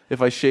all,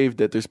 if I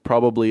shaved it, there's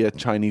probably a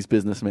Chinese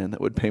businessman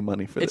that would pay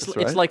money for this.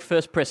 Right? It's like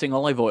first pressing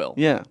olive oil.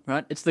 Yeah,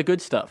 right. It's the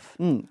good stuff.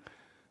 And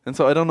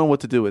so I don't know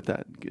what to do with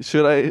that.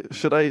 Should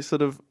I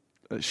sort of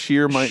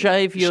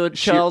shave your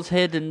child's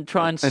head and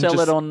try and sell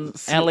it on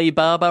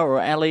Alibaba or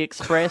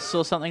AliExpress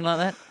or something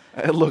like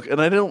that? Look, and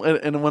I don't.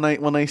 And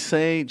when I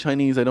say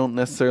Chinese, I don't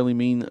necessarily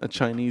mean a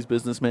Chinese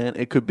businessman.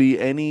 It could be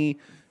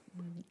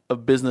a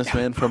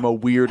businessman from a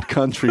weird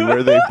country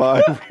where they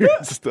buy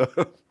weird stuff.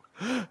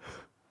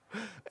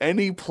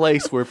 Any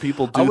place where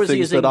people do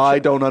things that I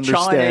don't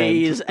understand.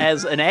 Chinese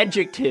as an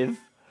adjective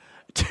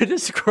to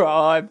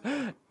describe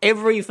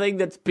everything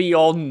that's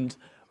beyond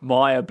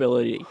my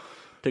ability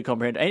to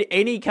comprehend.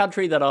 Any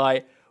country that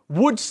I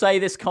would say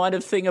this kind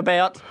of thing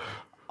about,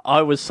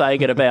 I was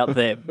saying it about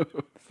them.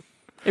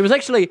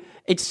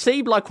 It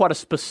seemed like quite a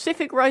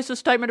specific racist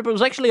statement, but it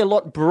was actually a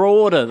lot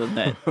broader than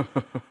that.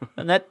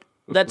 And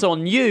that's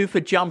on you for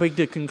jumping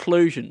to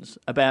conclusions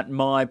about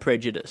my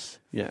prejudice.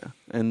 Yeah.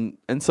 And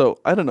so,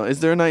 I don't know, is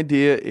there an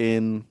idea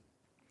in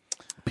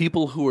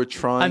people who are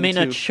trying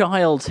a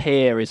child's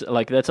hair is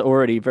that's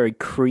already a very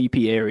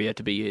creepy area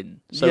to be in.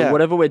 So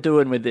whatever we're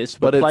doing with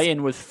this, we're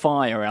playing with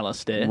fire,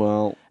 Alistair.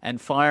 Well, and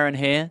fire and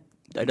hair,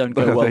 they don't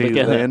go well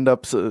together.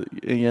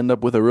 You end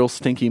up with a real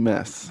stinky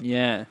mess.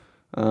 Yeah.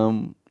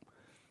 And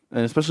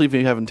especially if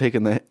you haven't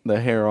taken the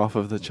hair off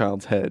of the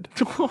child's head.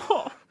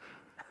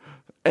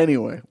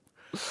 Anyway,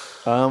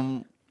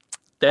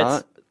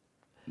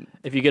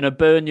 if you're going to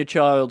burn your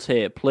child's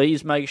hair,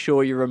 please make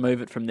sure you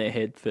remove it from their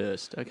head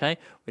first, okay?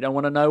 We don't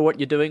want to know what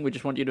you're doing. We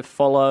just want you to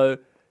follow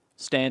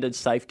standard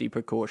safety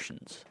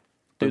precautions.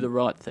 Do the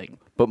right thing.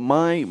 But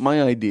my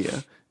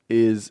idea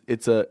is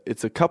it's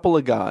a couple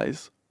of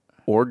guys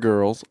or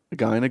girls, a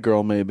guy and a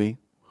girl maybe,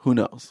 who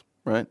knows,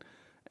 right?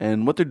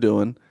 And what they're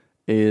doing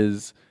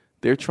is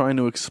they're trying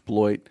to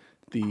exploit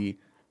the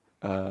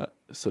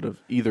sort of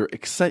either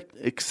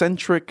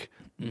eccentric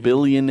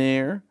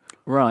billionaire,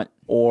 right,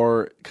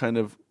 or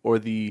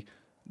the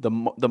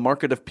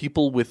market of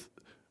people with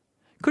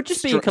could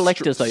just be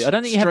collectors though. I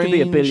don't think you have to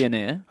be a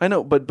billionaire. I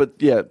know, but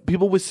yeah,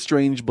 people with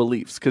strange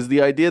beliefs. Because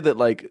the idea that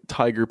like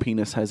tiger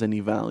penis has any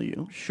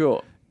value,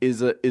 sure,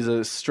 is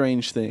a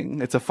strange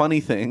thing. It's a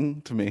funny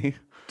thing to me.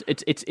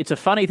 It's a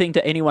funny thing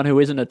to anyone who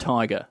isn't a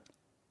tiger.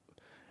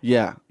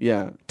 Yeah.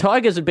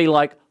 Tigers would be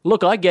like,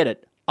 look, I get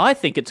it. I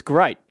think it's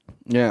great.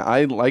 Yeah,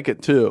 I like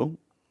it too,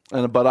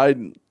 but I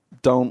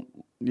don't.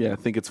 Yeah,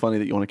 think it's funny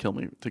that you want to kill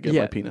me to get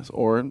my penis,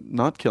 or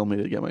not kill me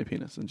to get my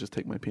penis and just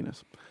take my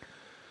penis.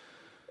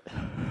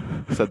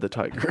 Said the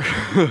tiger.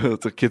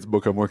 It's a kid's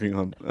book I'm working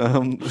on.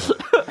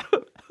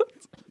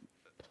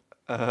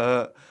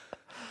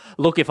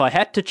 Look, if I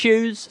had to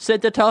choose,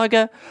 said the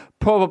tiger,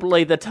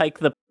 probably take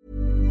the...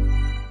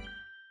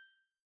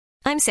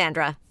 I'm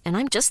Sandra, and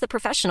I'm just the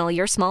professional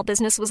your small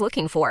business was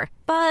looking for.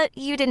 But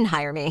you didn't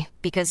hire me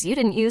because you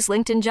didn't use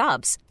LinkedIn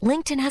Jobs.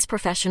 LinkedIn has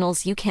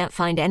professionals you can't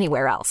find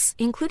anywhere else,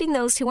 including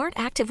those who aren't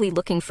actively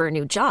looking for a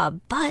new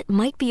job, but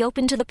might be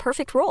open to the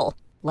perfect role,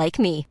 like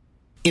me.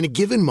 In a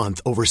given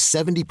month, over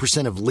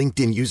 70% of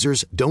LinkedIn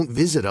users don't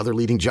visit other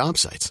leading job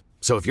sites.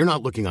 So if you're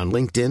not looking on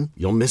LinkedIn,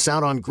 you'll miss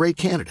out on great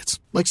candidates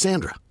like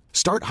Sandra.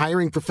 Start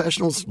hiring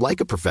professionals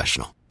like a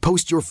professional.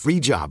 Post your free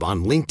job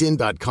on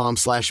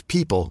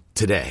linkedin.com/people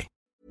today.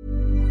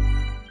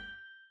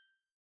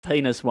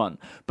 Penis one.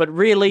 But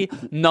really,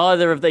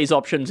 neither of these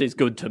options is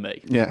good to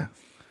me. Yeah.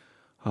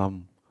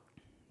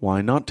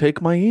 Why not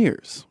take my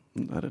ears?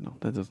 I don't know.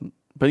 That doesn't...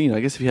 But, I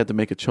guess if you had to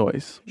make a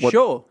choice...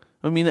 Sure.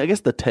 I mean, I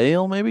guess the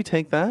tail, maybe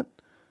take that.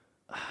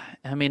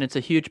 I mean, it's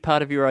a huge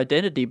part of your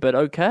identity, but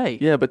okay.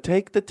 Yeah, but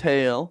take the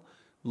tail,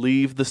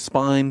 leave the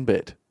spine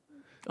bit.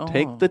 Oh.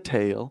 Take the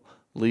tail,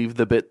 leave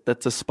the bit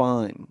that's a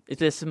spine. Is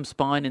there some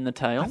spine in the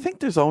tail? I think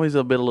there's always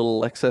a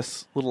little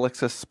excess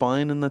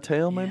spine in the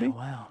tail, maybe.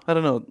 Wow. I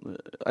don't know.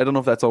 I don't know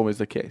if that's always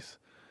the case.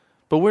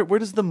 But where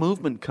does the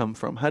movement come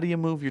from? How do you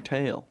move your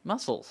tail?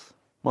 Muscles.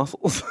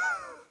 Muscles.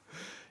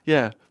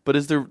 Yeah, but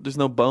there's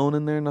no bone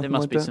in there? Nothing There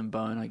must like be that? some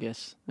bone, I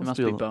guess. There Must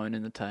must be be bone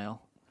in the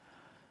tail.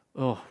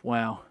 Oh,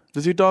 wow.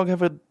 Does your dog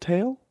have a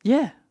tail?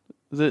 Yeah.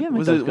 Was it my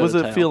dog's got was a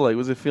it tail. feel like?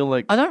 Was it feel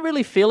like? I don't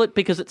really feel it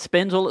because it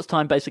spends all its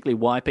time basically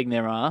wiping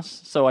their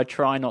ass, so I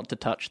try not to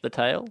touch the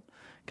tail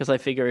because I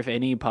figure if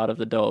any part of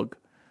the dog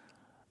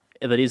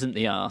that isn't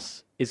the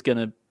ass is going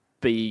to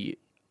be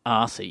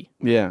arsey,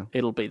 Yeah.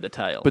 it'll be the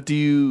tail. But do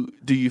you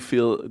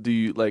fear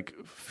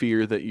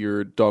that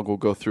your dog will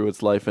go through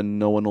its life and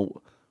no one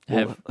will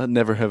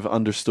never have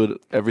understood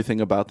everything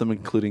about them,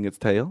 including its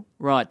tail?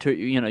 Right,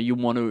 you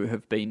want to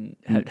have been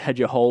had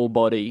your whole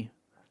body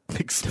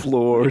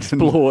Explored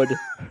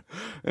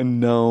and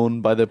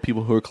known by the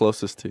people who are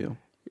closest to you.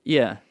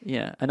 Yeah,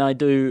 and I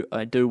do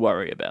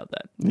worry about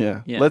that.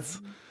 Yeah. Yeah.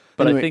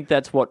 But I think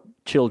that's what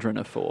children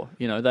are for.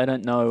 They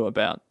don't know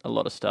about a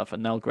lot of stuff,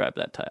 and they'll grab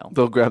that tail.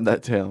 they'll grab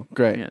that tail.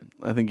 Great. Yeah.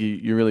 I think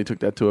you really took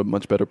that to a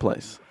much better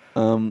place.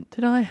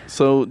 Did I?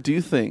 So do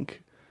you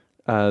think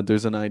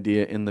there's an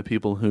idea in the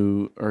people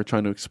who are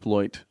trying to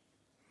exploit?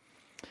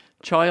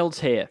 Child's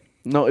hair.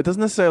 No, it doesn't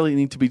necessarily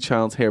need to be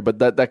child's hair, but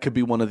that could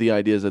be one of the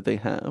ideas that they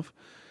have.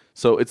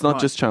 So it's not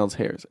just child's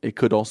hairs. It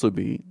could also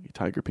be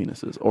tiger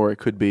penises, or it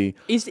could be...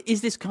 Is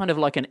this kind of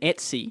like an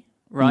Etsy,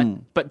 right?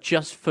 But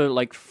just for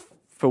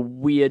for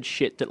weird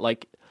shit that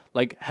like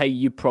hey,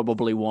 you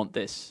probably want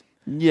this.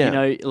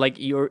 Yeah. Like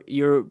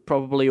you're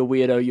probably a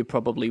weirdo. You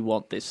probably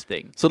want this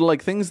thing. So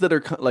like things that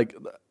are like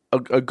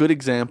a good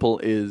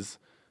example is,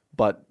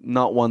 but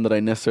not one that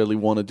I necessarily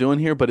want to do in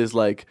here, but is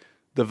like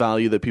the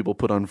value that people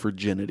put on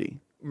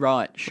virginity.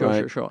 Right.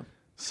 Sure.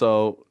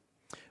 So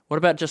What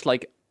about just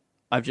like,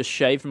 I've just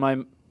shaved my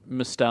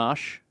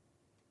moustache.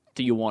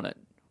 Do you want it?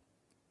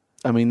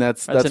 I mean,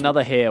 that's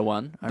another hair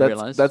one, I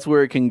realize. That's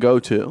where it can go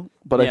to.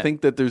 But Yeah. I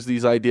think that there's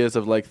these ideas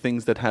of like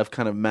things that have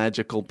kind of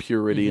magical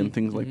purity and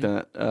things like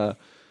that. A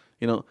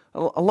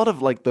lot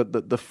of like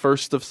the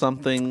first of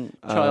something.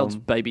 Child's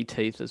baby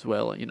teeth as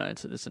well.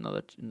 It's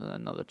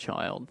another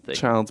child thing.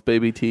 Child's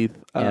baby teeth.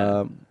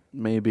 Yeah.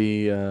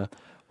 Maybe.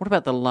 What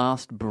about the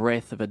last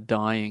breath of a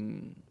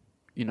dying,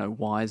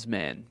 wise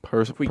man?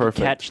 If we could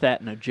Perfect. catch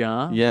that in a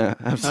jar. Yeah,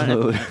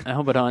 absolutely.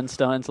 Albert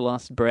Einstein's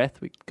last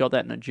breath, we got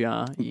that in a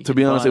jar. To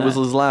be honest, it was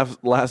his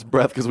last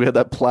breath because we had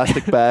that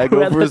plastic bag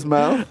over his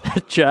mouth.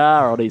 A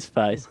jar on his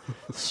face,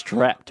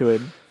 strapped to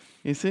him.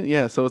 You see,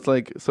 yeah. So it's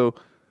like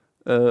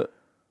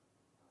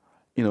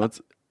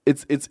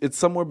it's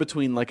somewhere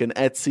between like an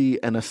Etsy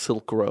and a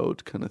Silk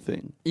Road kind of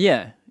thing.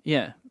 Yeah,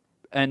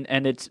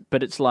 and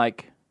it's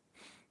like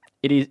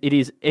it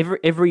is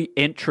every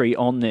entry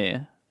on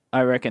there.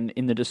 I reckon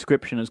in the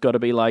description has got to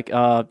be like,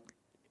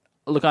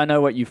 look, I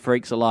know what you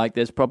freaks are like.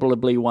 There's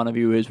probably one of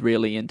you who's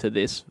really into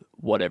this,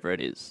 whatever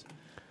it is.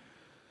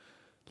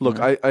 Look,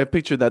 I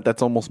picture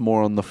that's almost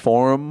more on the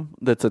forum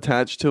that's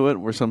attached to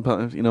it, where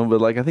sometimes, but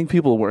like I think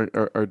people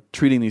are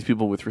treating these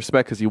people with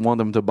respect because you want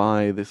them to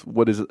buy this,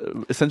 what is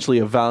essentially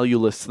a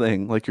valueless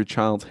thing, like your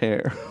child's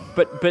hair.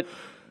 But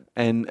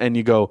and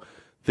you go,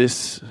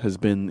 this has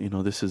been,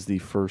 this is the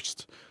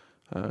first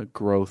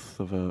growth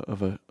of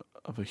a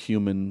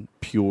human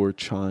pure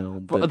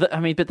child.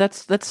 but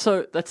that's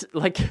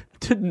like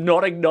to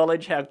not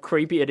acknowledge how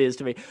creepy it is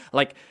to me.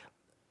 Like,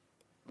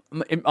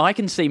 I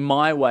can see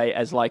my way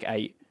as like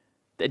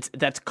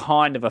that's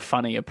kind of a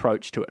funny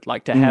approach to it.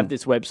 Like to have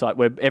this website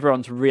where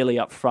everyone's really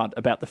upfront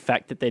about the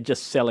fact that they're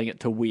just selling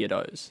it to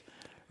weirdos,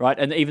 right?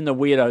 And even the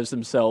weirdos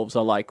themselves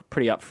are like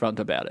pretty upfront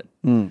about it.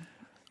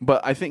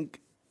 But I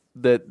think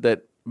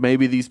that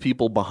maybe these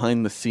people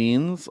behind the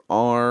scenes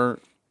are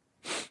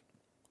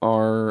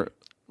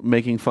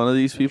making fun of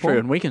these people. True,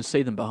 and we can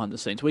see them behind the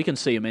scenes. We can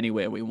see them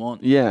anywhere we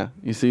want. Yeah,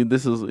 you see,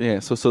 this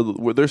is So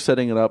they're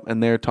setting it up,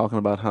 and they're talking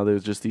about how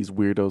there's just these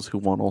weirdos who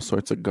want all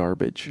sorts of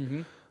garbage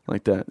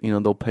like that.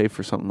 They'll pay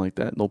for something like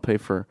that. They'll pay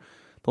for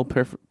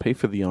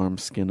the arm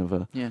skin of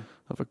a I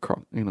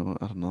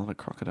don't know, a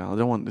crocodile. I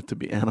don't want it to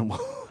be animal.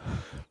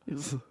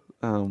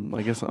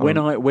 I guess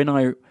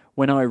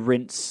when I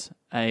rinse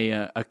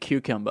a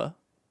cucumber,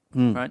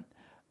 right?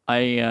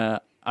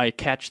 I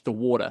catch the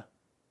water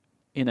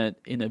in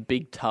a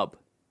big tub.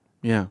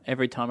 Yeah.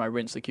 Every time I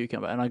rinse the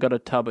cucumber, and I got a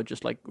tub of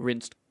just like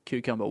rinsed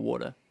cucumber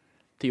water.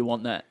 Do you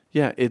want that?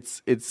 Yeah,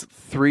 it's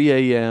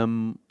 3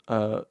 a.m.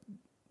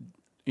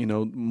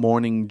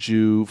 Morning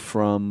dew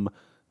from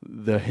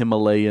the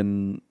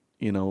Himalayan,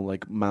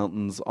 like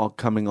mountains, all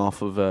coming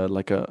off of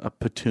a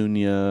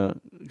petunia,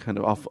 kind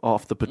of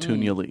off the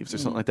petunia leaves or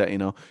something like that.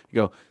 You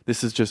go,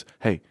 this is just,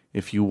 hey,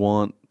 if you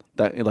want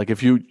That like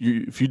if you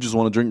just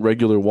want to drink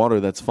regular water,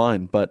 that's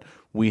fine. But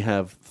we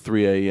have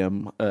 3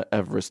 a.m.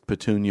 Everest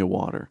Petunia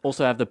water.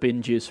 Also have the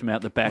bin juice from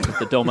out the back of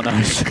the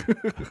Domino's.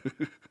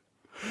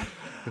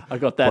 I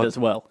got that as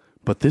well.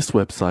 But this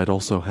website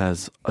also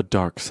has a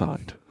dark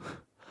side.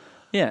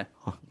 Yeah.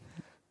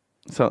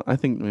 So I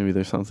think maybe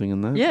there's something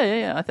in that.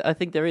 Yeah. I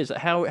think there is.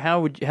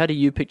 How do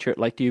you picture it?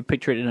 Like, do you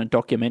picture it in a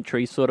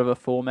documentary sort of a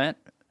format,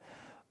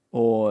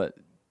 or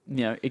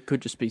it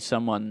could just be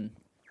someone?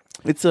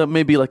 It's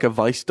maybe like a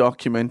Vice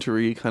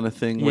documentary kind of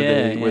thing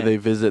where they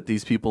visit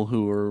these people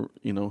who are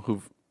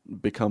who've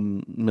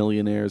become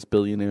millionaires,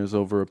 billionaires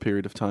over a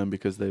period of time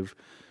because they've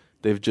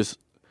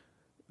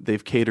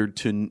catered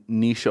to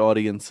niche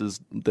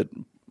audiences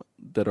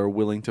that are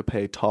willing to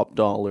pay top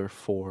dollar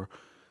for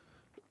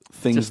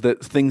things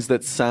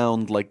that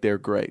sound like they're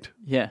great.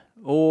 Yeah,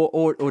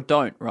 or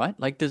don't, right?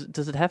 Like,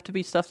 does it have to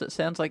be stuff that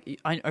sounds like?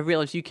 I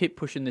realize you keep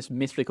pushing this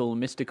mystical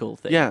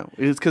thing. Yeah,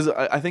 it's because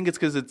I think it's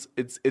because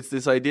it's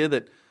this idea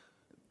that.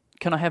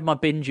 Can I have my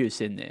bin juice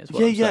in there as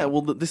well? Yeah.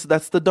 Well,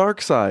 that's the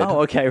dark side.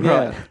 Oh, okay,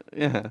 right.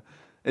 Yeah.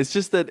 It's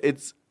just that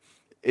it's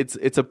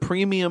a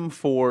premium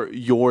for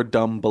your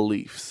dumb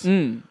beliefs,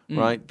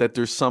 right? That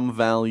there's some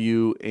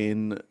value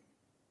in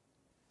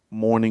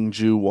morning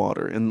Jew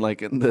water, and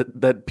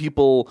that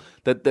people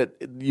that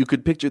you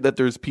could picture that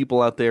there's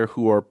people out there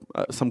who are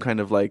some kind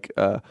of like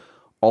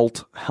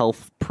alt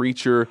health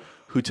preacher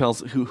who tells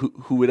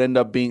who would end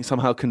up being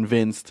somehow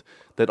convinced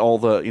that all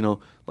the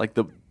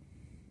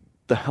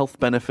the health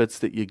benefits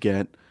that you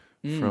get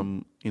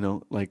from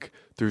like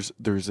there's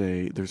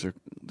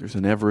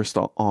an Everest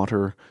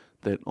otter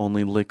that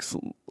only licks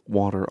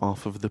water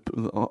off of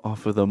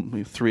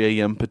the 3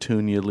 a.m.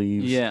 Petunia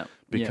leaves. Yeah.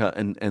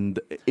 And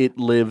it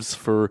lives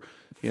for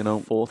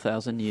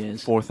 4,000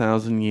 years.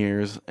 4,000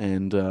 years,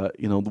 and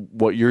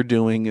what you're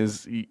doing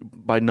is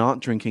by not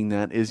drinking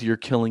that is you're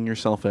killing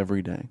yourself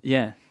every day.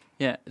 Yeah.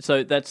 Yeah,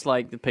 so that's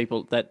like the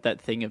people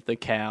that thing of the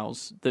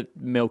cows. The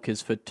milk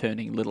is for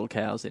turning little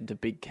cows into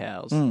big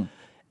cows.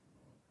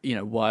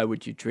 Why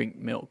would you drink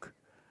milk?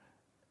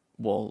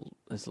 Well,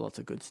 there's lots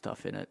of good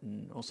stuff in it,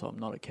 and also I'm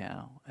not a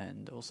cow,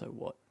 and also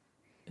what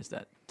is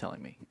that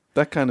telling me?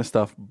 That kind of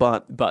stuff,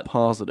 but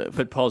positive.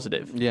 But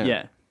positive.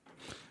 Yeah.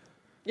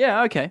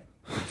 Yeah, okay.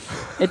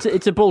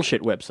 It's a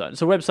bullshit website.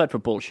 It's a website for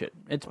bullshit.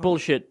 It's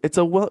bullshit. It's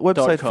a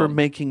website for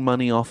making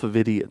money off of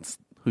idiots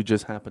who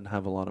just happen to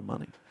have a lot of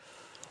money.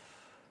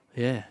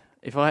 Yeah.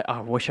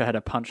 I wish I had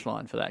a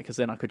punchline for that, because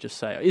then I could just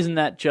say, isn't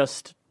that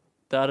just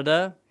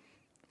da-da-da?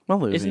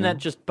 Well, isn't that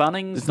just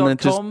Bunnings.com? Isn't that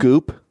just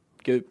Goop?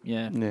 Goop,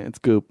 yeah. Yeah, it's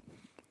Goop.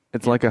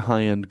 It's like a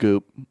high-end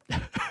Goop.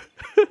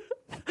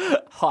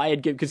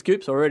 High-end Goop, because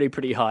Goop's already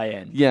pretty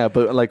high-end. Yeah,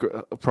 but like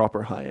a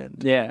proper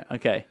high-end. Yeah,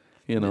 okay.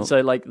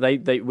 So like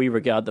we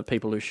regard the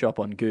people who shop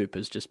on Goop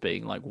as just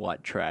being like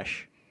white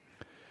trash.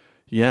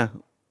 Yeah.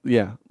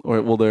 They're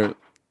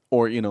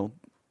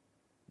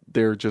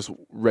just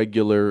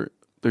regular.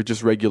 They're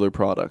just regular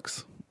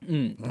products.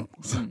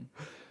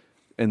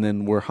 And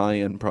then we're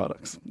high-end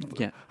products.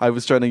 Yeah. I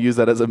was trying to use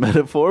that as a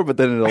metaphor, but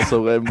then it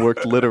also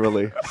worked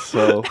literally.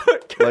 So,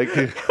 like...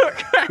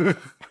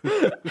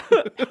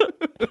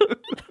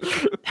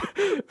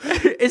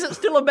 Is it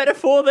still a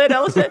metaphor then,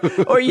 Alistair?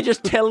 Or are you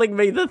just telling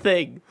me the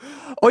thing?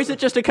 Or is it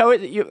just a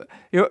coincidence?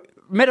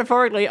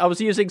 Metaphorically, I was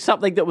using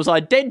something that was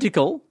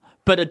identical,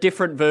 but a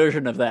different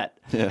version of that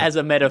as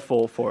a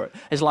metaphor for it.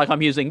 It's like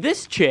I'm using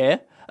this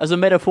chair as a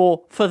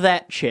metaphor for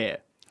that chair.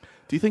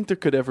 Do you think there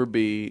could ever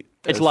be...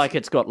 It's like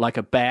it's got like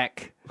a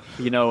back,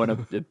 and a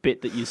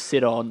bit that you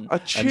sit on, a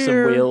chair, and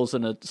some wheels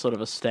and a sort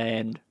of a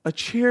stand. A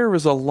chair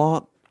is a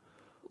lot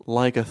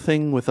like a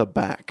thing with a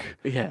back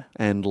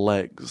and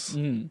legs,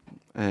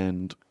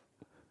 and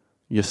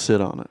you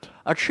sit on it.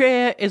 A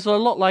chair is a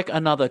lot like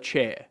another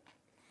chair,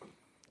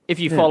 if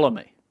you follow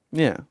me.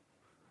 Yeah,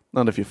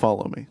 not if you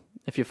follow me.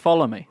 If you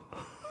follow me.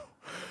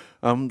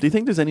 Do you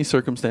think there's any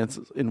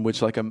circumstances in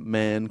which like a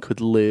man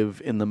could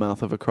live in the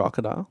mouth of a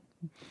crocodile?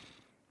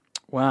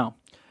 Wow.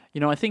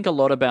 I think a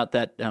lot about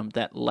that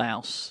that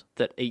louse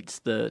that eats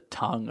the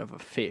tongue of a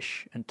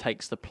fish and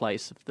takes the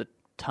place of the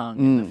tongue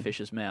in the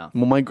fish's mouth.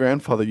 Well, my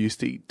grandfather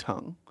used to eat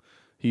tongue.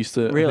 He used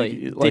to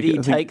really. Did he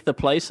take the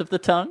place of the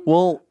tongue?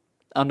 Well,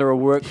 under a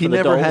work he for the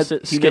never had.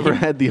 scheme? He never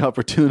had the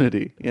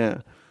opportunity.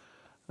 Yeah.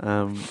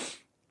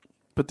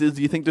 But do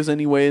you think there's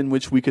any way in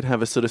which we could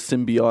have a sort of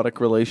symbiotic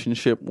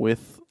relationship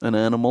with an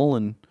animal?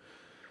 And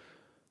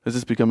is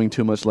this becoming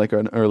too much like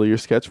an earlier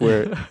sketch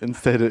where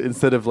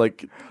instead of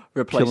like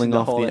killing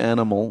off the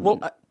animal?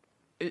 Well,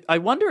 I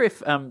wonder if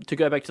to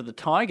go back to the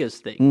tigers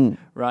thing,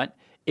 right?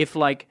 If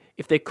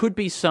there could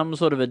be some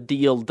sort of a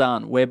deal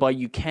done whereby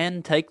you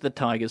can take the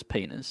tiger's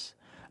penis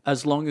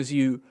as long as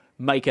you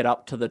make it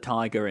up to the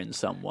tiger in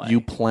some way.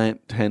 You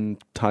plant 10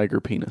 tiger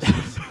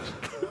penises.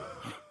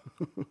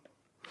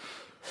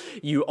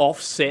 You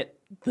offset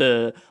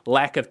the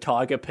lack of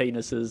tiger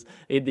penises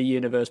in the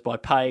universe by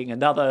paying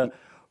another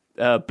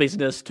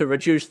business to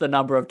reduce the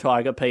number of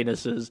tiger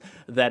penises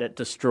that it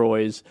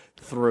destroys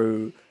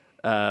through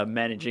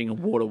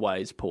managing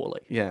waterways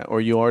poorly. Yeah,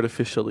 or you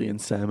artificially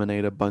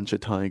inseminate a bunch of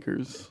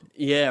tigers.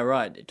 Yeah,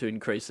 right, to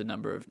increase the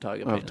number of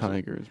tiger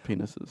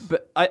penises.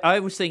 But I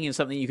was thinking of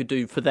something you could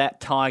do for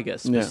that tiger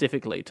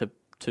specifically to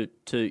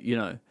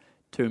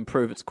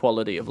improve its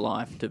quality of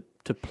life,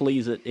 to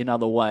please it in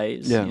other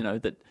ways,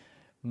 that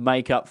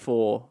make up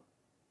for,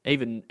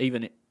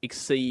 even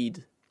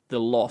exceed the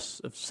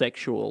loss of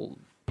sexual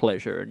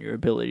pleasure and your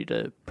ability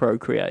to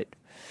procreate.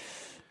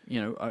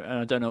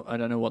 I don't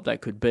know what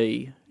that could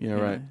be. Yeah,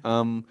 right.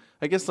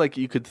 I guess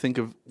you could think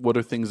of what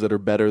are things that are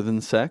better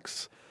than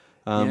sex.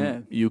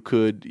 You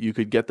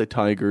could get the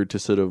tiger to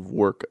sort of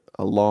work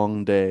a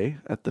long day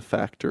at the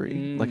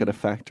factory, like at a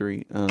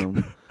factory. I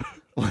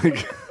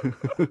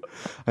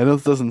know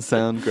this doesn't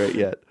sound great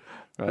yet.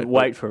 Right?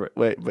 Wait for it.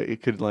 But you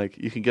could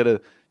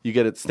you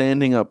get it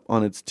standing up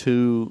on its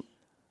two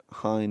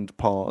hind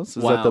paws.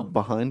 Is that the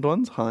behind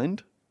ones?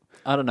 Hind?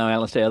 I don't know,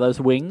 Alistair. Are those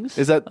wings?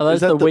 Are those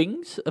the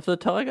wings of the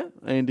tiger?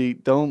 Andy,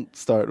 don't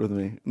start with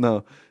me.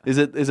 No. Is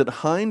it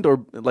hind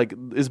or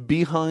is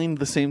behind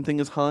the same thing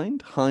as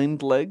hind?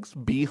 Hind legs?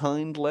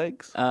 Behind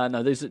legs?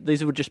 No,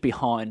 these would just be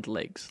hind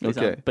legs. These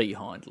aren't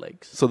behind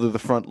legs. So they're the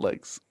front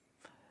legs.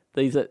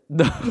 These are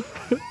no.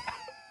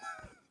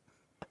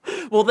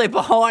 Well, they're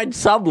behind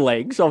some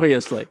legs,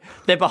 obviously.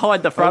 They're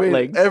behind the front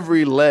legs.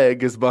 Every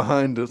leg is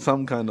behind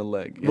some kind of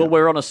leg. Yeah. Well,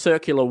 we're on a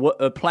circular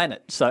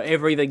planet, so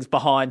everything's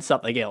behind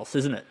something else,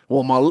 isn't it?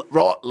 Well, my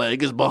right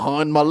leg is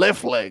behind my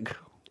left leg.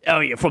 Oh,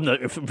 yeah,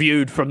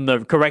 viewed from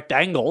the correct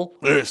angle.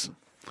 Yes.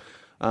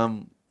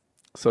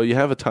 So you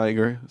have a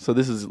tiger. So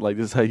this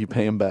is how you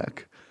pay him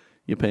back.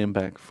 You pay him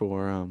back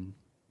for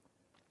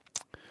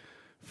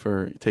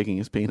taking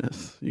his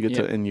penis. You get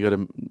you got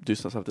to do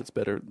some stuff that's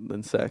better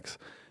than sex.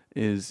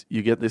 Is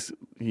you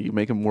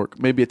make him work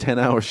maybe a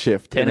 10-hour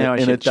shift in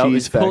a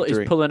cheese factory.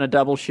 He's pulling a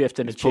double shift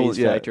in a cheese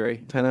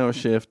factory. 10-hour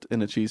shift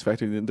in a cheese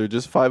factory. They're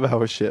just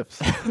 5-hour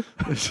shifts.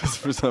 It's just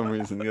for some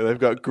reason. They've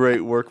got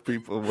great work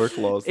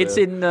laws. It's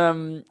in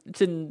one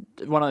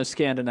of those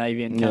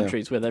Scandinavian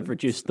countries where they've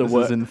reduced the work.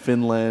 This is in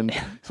Finland.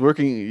 It's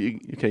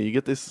working. You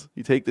get this.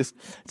 You take this.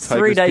 It's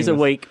 3 days a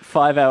week,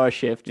 5-hour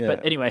shift. Yeah.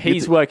 But anyway,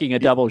 he's working a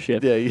double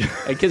shift. Yeah.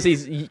 Because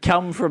he's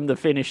come from the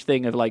Finnish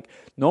thing of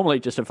normally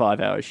just a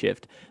 5-hour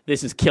shift.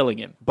 This is killing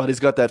him. But he's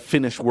got that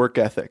Finnish work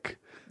ethic,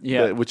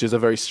 which is a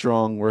very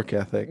strong work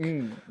ethic,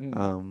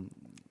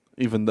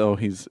 even though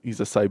he's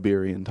a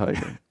Siberian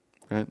tiger,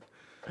 right?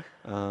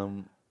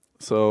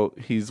 So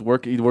he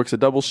works a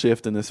double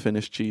shift in this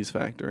Finnish cheese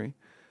factory,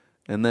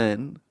 and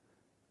then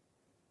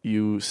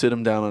you sit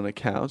him down on a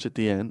couch at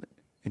the end,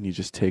 and you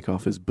just take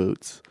off his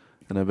boots,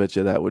 and I bet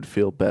you that would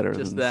feel better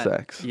than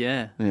sex.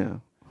 Yeah.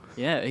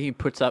 He can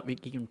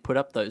put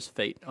up those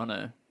feet on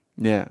a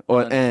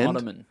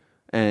ottoman.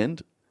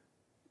 And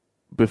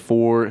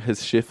before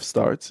his shift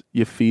starts,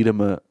 you feed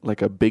him a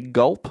big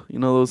gulp. You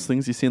know those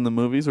things you see in the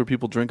movies where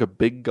people drink a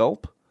big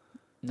gulp?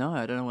 No,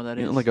 I don't know what that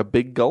is. Like a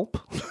big gulp?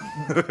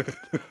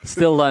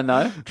 Still don't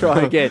know.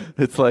 Try again.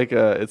 It's like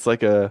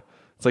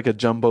a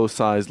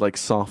jumbo-sized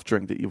soft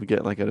drink that you would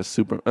get at a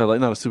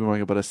not a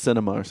supermarket, but a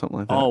cinema or something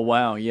like that. Oh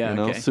wow, yeah.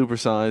 Okay. Super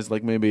sized.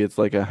 Maybe it's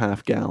a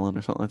half gallon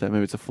or something like that.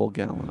 Maybe it's a full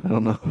gallon. I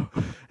don't know.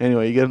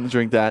 Anyway, you get them to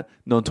drink that.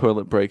 No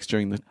toilet breaks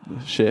during the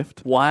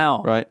shift.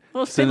 Wow. Right.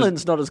 Well,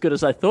 Finland's not as good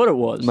as I thought it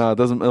was. No, it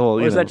doesn't. Well,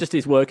 or is that just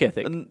his work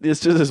ethic? It's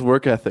just his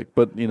work ethic.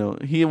 But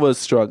he was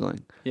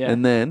struggling. Yeah.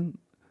 And then,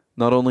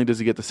 not only does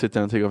he get to sit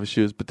down and take off his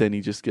shoes, but then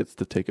he just gets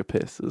to take a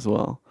piss as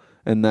well.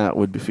 And that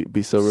would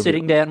be so revealing.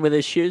 Sitting down with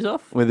his shoes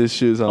off? With his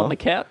shoes off. On the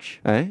couch?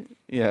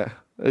 Yeah.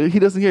 He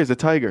doesn't care. He's a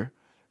tiger.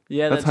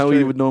 Yeah, that's how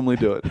he would normally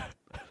do it.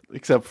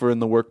 Except for in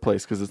the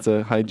workplace, because it's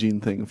a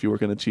hygiene thing if you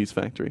work in a cheese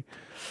factory.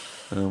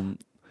 And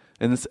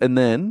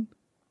then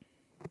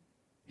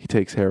he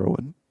takes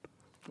heroin.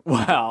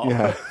 Wow.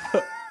 Yeah.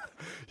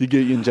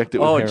 you inject it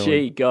with heroin. Oh,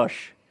 gee,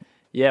 gosh.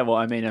 Yeah, well,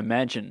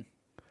 imagine.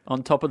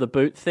 On top of the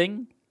boot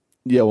thing?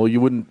 Yeah, well, you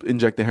wouldn't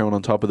inject the heroin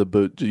on top of the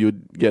boot. You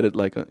would get it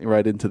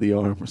right into the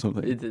arm or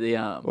something. Into the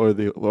arm, or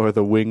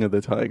the wing of the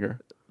tiger.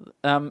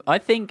 I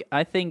think.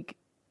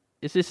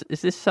 Is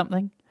this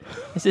something?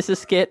 Is this a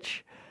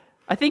sketch?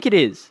 I think it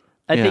is.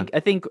 I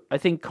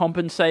think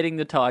compensating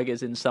the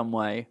tigers in some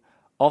way,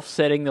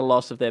 offsetting the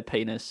loss of their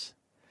penis.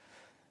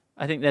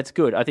 I think that's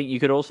good. I think you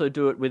could also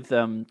do it with,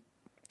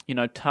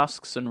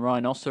 tusks and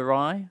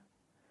rhinoceri.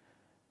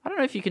 I don't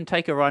know if you can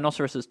take a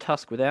rhinoceros's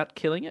tusk without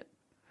killing it.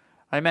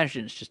 I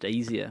imagine it's just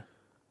easier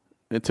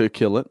to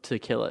kill it.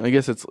 I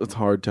guess it's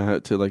hard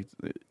to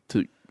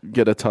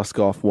get a tusk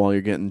off while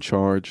you're getting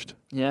charged.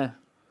 Yeah.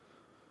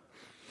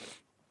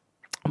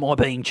 Am I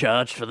being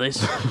charged for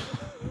this?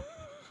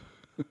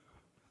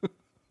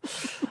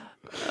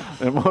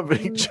 Am I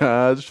being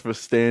charged for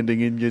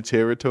standing in your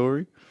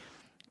territory?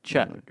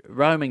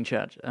 Roaming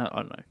charge.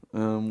 I don't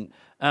know.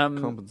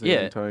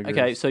 Compensating tigers.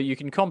 Okay, so you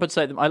can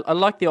compensate them. I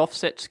like the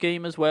offset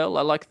scheme as well.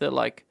 I like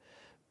the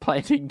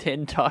planting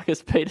 10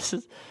 tigers'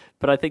 penises,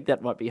 but I think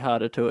that might be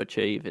harder to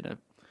achieve in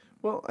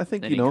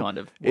any kind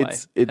of way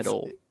at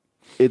all.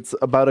 It's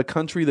about a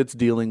country that's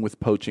dealing with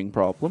poaching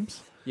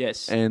problems,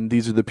 Yes. And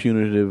these are the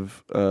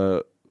punitive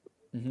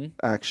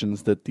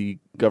actions that the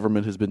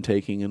government has been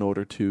taking in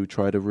order to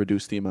try to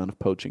reduce the amount of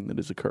poaching that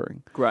is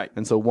occurring. Great.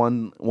 And so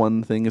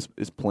one thing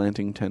is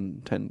planting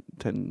 10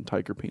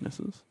 tiger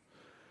penises.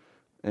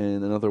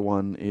 And another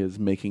one is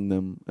making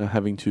them,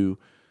 having to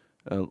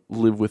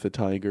live with a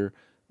tiger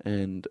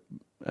and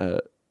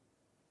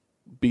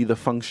be the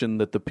function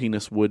that the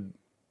penis would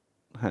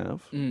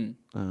have. And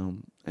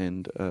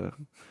that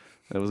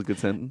was a good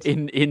sentence.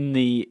 In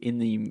the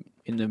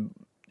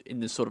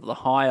sort of the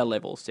higher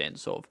level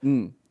sense of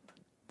the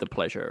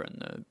pleasure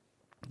and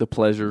the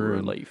pleasure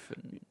relief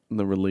and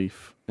the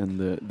relief and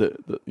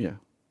the yeah.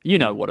 You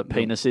know what a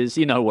penis is.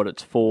 You know what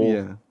it's for.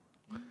 Yeah.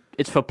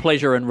 It's for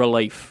pleasure and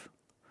relief.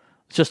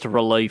 It's just a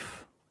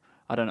relief.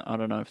 I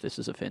don't know if this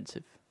is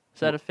offensive.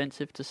 Is that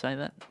offensive to say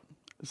that?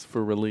 It's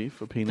for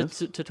relief, a penis?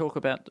 To talk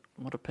about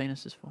what a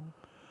penis is for?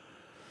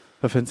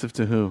 Offensive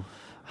to who?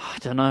 I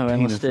don't know,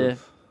 Alistair.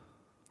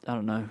 I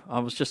don't know.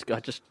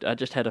 I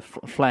just had a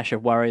flash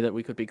of worry that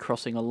we could be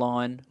crossing a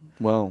line.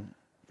 Well,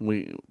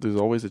 there's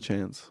always a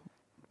chance,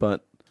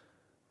 but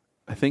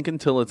I think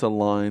until it's a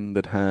line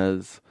that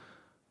has,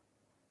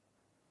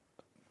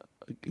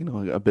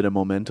 a bit of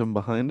momentum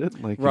behind it,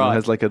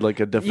 has like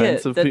a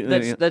defensive.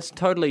 Yeah, that's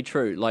totally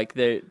true. Like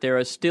there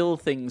are still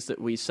things that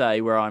we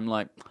say where I'm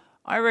like,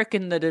 I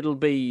reckon that it'll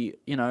be,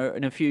 in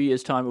a few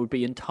years' time, it would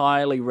be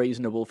entirely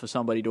reasonable for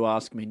somebody to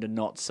ask me to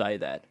not say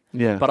that.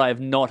 Yeah. But I have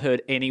not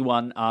heard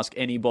anyone ask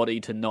anybody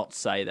to not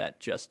say that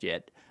just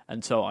yet,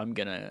 and so I'm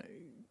gonna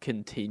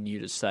continue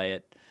to say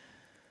it.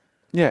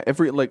 Yeah, it's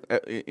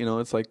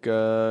like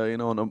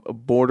on a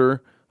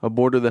border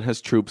that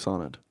has troops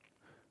on it.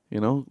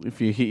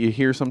 If you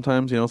hear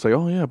sometimes, it's like,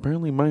 oh yeah,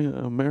 apparently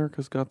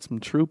America's got some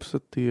troops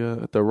at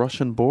the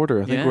Russian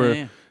border.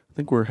 I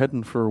think we're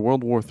heading for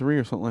World War III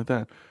or something like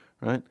that,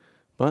 right?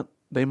 But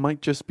they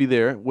might just be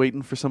there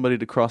waiting for somebody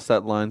to cross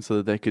that line so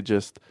that they could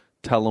just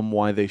tell them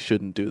why they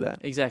shouldn't do that.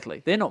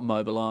 Exactly. They're not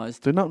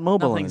mobilized. They're not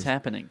mobilized. Nothing's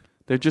happening.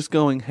 They're just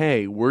going,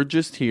 hey, we're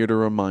just here to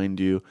remind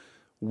you,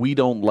 we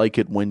don't like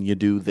it when you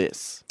do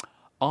this.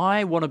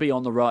 I want to be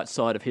on the right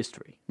side of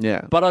history.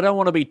 Yeah. But I don't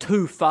want to be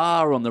too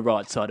far on the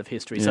right side of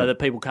history so that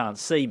people can't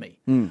see me.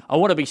 I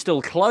want to be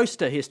still close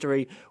to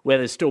history where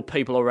there's still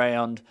people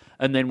around,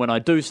 and then when I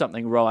do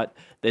something right,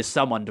 there's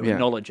someone to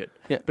acknowledge it.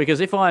 Yeah.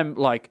 Because if I'm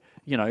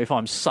if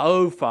I'm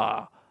so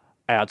far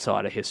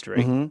outside of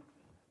history,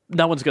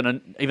 no one's going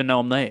to even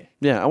know I'm there.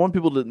 Yeah, I want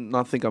people to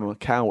not think I'm a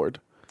coward.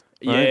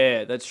 Right?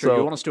 Yeah, that's true. So,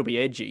 you want to still be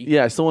edgy.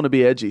 Yeah, I still want to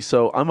be edgy.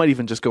 So I might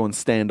even just go and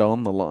stand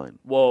on the line.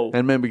 Whoa.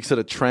 And maybe sort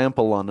of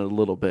trample on it a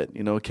little bit.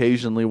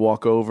 Occasionally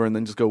walk over and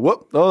then just go,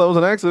 whoop, oh, that was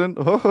an accident.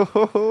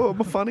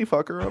 I'm a funny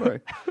fucker, aren't I?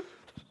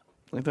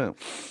 Like that.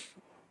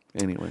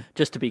 Anyway.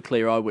 Just to be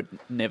clear, I would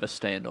never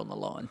stand on the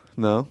line.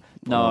 No?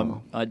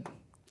 No,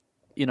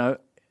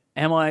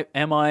 am I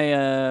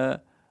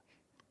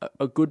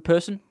a good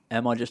person?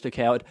 Am I just a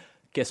coward?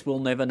 Guess we'll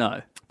never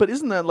know. But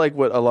isn't that like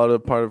what a lot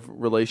of part of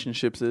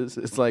relationships is?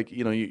 It's like,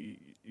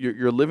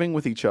 you're living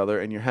with each other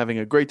and you're having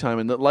a great time,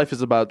 and that life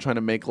is about trying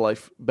to make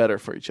life better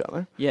for each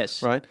other.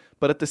 Yes. Right?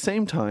 But at the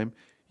same time,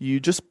 you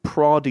just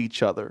prod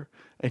each other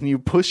and you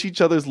push each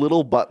other's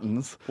little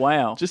buttons.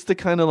 Wow. Just to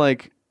kind of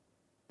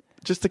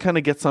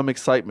get some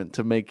excitement,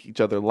 to make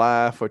each other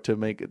laugh, or to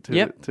make it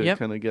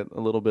kind of get a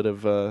little bit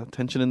of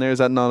tension in there. Is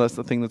that not a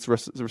thing that's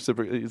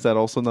reciprocal? Is that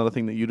also not a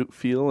thing that you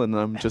feel? And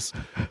I'm just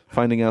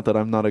finding out that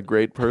I'm not a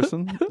great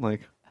person.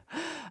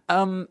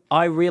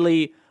 I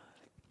really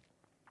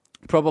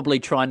probably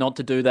try not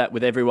to do that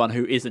with everyone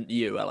who isn't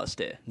you,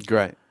 Alistair.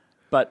 Great.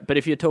 But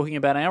if you're talking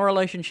about our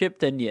relationship,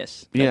 then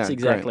yes, that's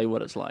exactly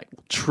what it's like.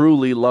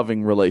 Truly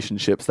loving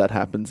relationships that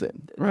happens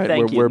in, right?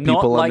 Thank you. Where Not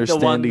people like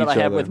understand the one that I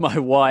have other. with my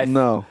wife.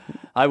 No,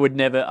 I would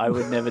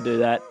never do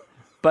that.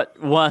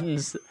 But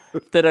ones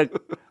that are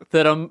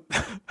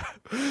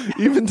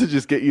even to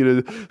just get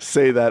you to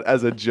say that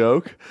as a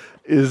joke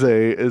is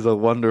a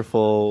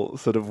wonderful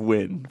sort of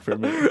win for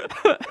me,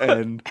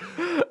 and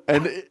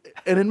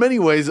in many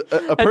ways a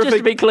perfect. And just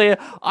to be clear,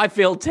 I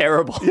feel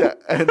terrible. Yeah,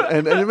 and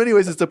in many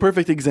ways it's a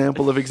perfect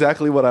example of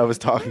exactly what I was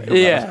talking about.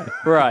 Yeah,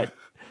 right.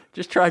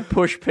 Just try and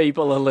push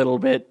people a little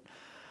bit.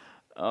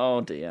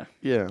 Oh dear.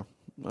 Yeah.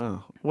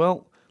 Oh.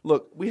 Well,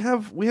 look, we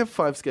have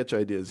 5 sketch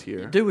ideas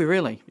here. Do we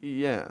really?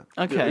 Yeah.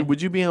 Okay.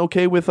 Would you be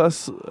okay with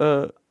us?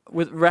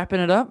 With wrapping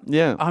it up?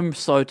 Yeah. I'm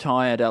so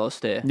tired,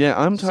 Alistair. Yeah,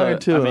 I'm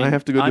tired too, and I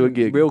have to go do a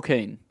gig. Real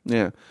keen.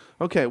 Yeah.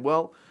 Okay,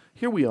 well,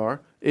 here we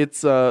are.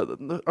 It's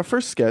our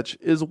first sketch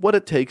is what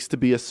it takes to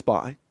be a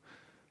spy.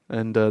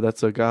 And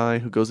that's a guy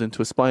who goes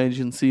into a spy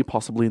agency,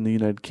 possibly in the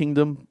United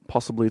Kingdom,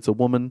 possibly it's a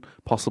woman,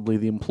 possibly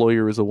the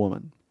employer is a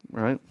woman,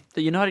 right?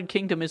 The United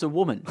Kingdom is a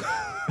woman.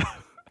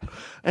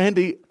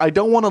 Andy, I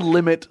don't want to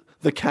limit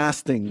the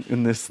casting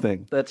in this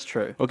thing. That's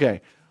true.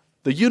 Okay.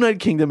 The United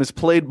Kingdom is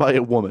played by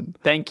a woman.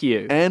 Thank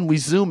you. And we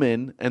zoom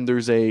in, and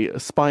there's a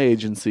spy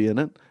agency in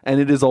it, and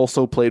it is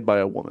also played by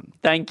a woman.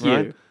 Thank you.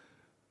 Right?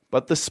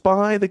 But the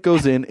spy that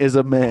goes in is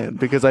a man,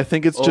 because I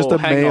think it's just a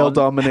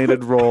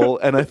male-dominated role,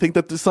 and I think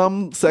that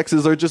some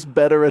sexes are just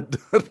better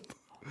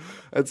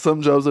at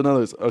some jobs than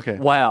others. Okay.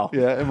 Wow.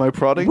 Yeah, am I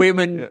prodding?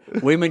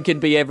 Women can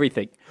be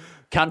everything.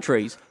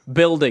 Countries,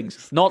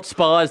 buildings, not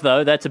spies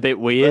though. That's a bit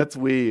weird. That's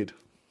weird.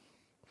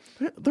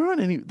 There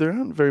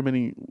aren't very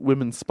many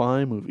women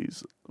spy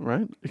movies,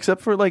 right?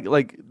 Except for like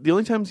the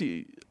only times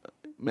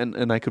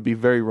and I could be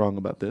very wrong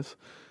about this,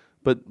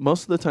 but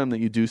most of the time that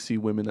you do see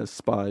women as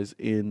spies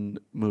in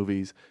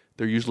movies,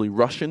 they're usually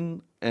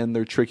Russian and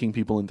they're tricking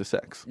people into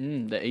sex.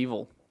 They're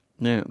evil.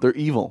 Yeah, they're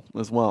evil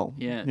as well.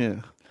 Yeah.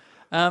 Yeah.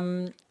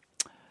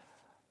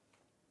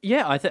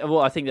 Yeah, I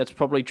think that's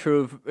probably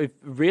true of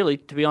really,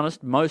 to be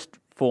honest, most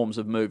forms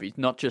of movies,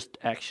 not just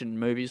action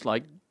movies.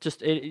 Like,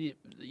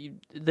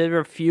 there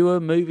are fewer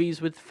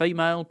movies with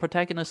female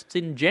protagonists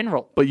in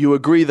general. But you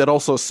agree that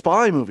also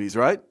spy movies,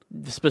 right?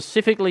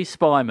 Specifically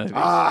spy movies.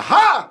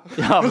 Aha!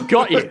 I've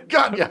got you.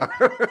 Got ya.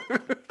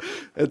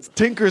 It's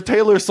Tinker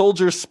Tailor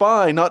Soldier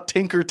Spy, not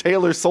Tinker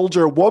Tailor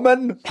Soldier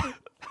Woman.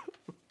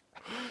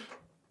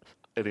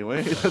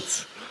 Anyway,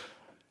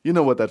 you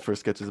know what that first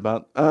sketch is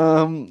about.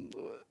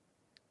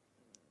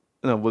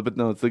 No,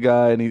 it's the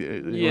guy and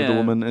the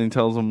woman, and they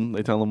tell him,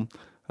 first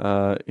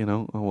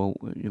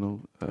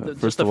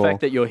the of all, fact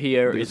that you're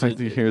here is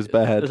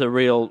bad. There's a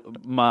real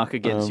mark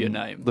against your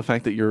name. The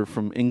fact that you're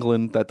from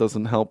England, that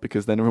doesn't help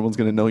because then everyone's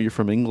going to know you're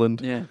from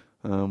England. Yeah.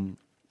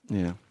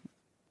 Yeah.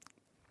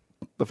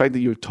 The fact that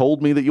you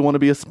told me that you want to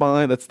be a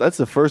spy, that's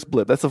the first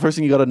blip. That's the first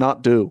thing you got to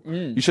not do.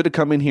 You should have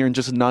come in here and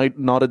just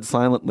nodded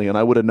silently, and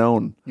I would have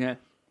known. Yeah.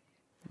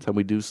 That's how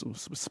we do some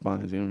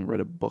spies. You don't even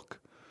read a book.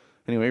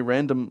 Anyway,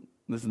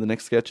 this is the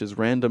next sketch, is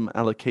Random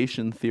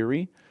Allocation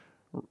Theory,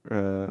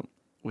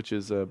 which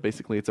is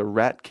basically it's a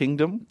rat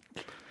kingdom,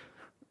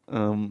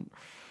 or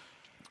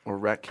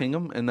rat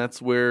kingdom, and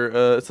that's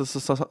where it's a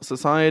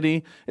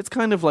society. It's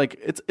kind of like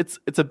it's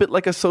a bit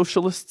like a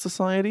socialist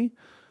society,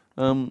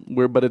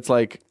 but it's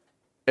like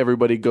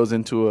everybody gets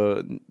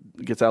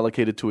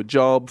allocated to a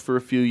job for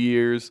a few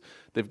years.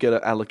 They've get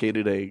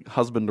allocated a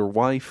husband or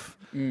wife,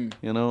 and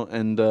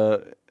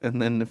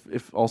then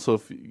if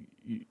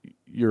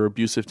you're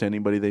abusive to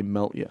anybody, they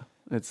melt you.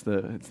 It's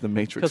the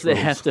Matrix. Because there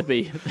have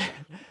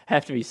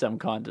to be some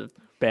kind of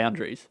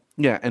boundaries.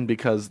 Yeah, and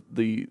because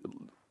the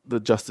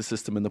justice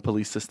system and the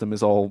police system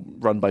is all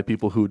run by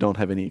people who don't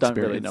have any experience.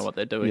 Don't really know what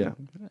they're doing. Yeah.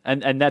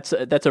 And that's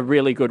a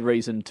really good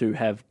reason to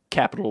have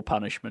capital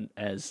punishment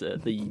as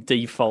the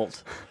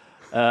default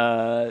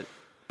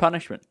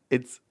punishment.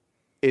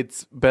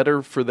 It's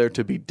better for there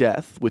to be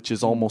death, which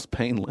is almost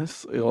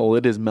painless. Well,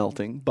 it is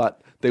melting,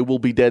 but they will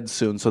be dead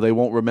soon, so they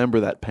won't remember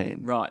that pain.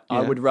 Right. Yeah.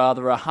 I would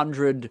rather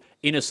 100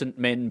 innocent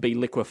men be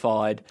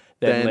liquefied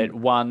than let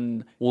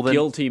one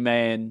guilty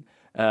man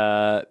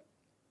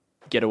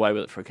get away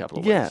with it for a couple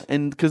of weeks. Yeah,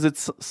 and because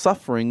it's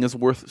suffering is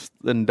worse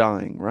than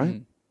dying,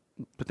 right?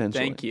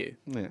 Potentially. Thank you.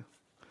 Yeah.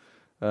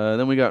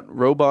 Then we got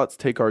robots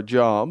take our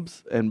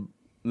jobs, and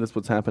that's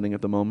what's happening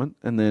at the moment.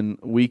 And then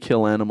we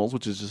kill animals,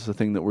 which is just a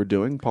thing that we're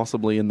doing,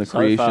 possibly in the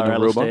creation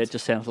of robots. It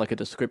just sounds like a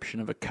description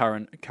of a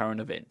current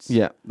events.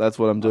 Yeah, that's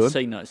what I'm doing. I've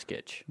seen no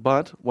sketch.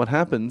 But what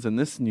happens in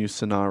this new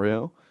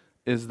scenario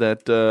is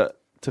that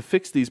to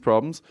fix these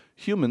problems,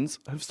 humans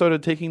have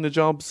started taking the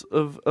jobs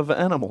of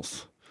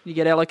animals. You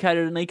get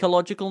allocated an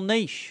ecological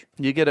niche.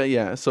 You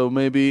get so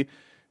maybe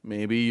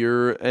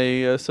you're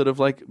a sort of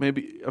like I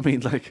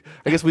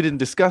guess we didn't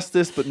discuss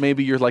this, but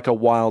maybe you're like a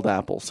wild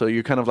apple. So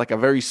you're kind of like a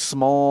very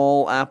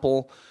small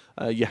apple.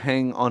 You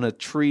hang on a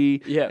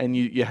tree, and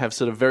you have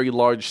sort of very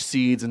large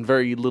seeds and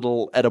very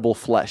little edible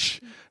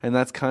flesh, and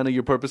that's kind of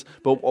your purpose.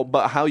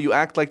 But how you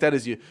act like that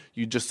is you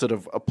just sort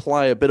of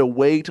apply a bit of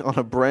weight on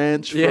a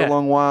branch for a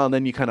long while, and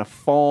then you kind of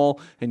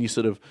fall, and you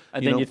sort of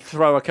you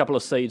throw a couple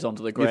of seeds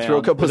onto the ground. You throw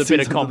a couple of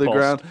seeds onto the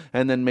ground, compost.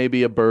 and then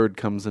maybe a bird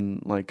comes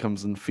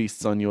and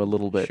feasts on you a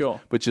little bit.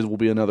 Sure. Which will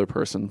be another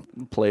person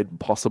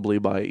played possibly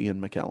by Ian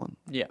McKellen.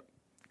 Yeah.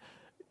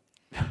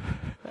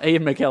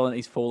 Ian McKellen,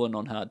 he's fallen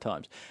on hard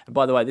times. And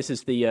by the way, this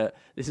isn't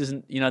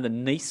the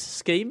NICE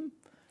scheme,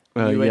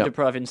 new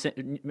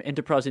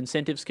enterprise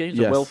incentive schemes,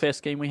 the welfare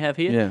scheme we have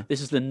here. Yeah.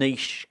 This is the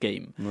niche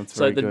scheme. That's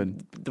very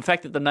good. The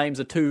fact that the names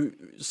are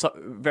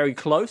very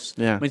close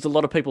means a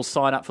lot of people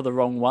sign up for the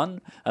wrong one,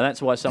 and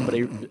that's why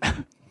somebody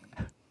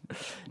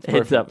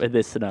heads up in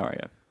this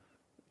scenario.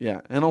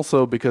 Yeah, and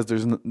also because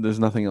there's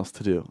nothing else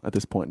to do at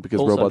this point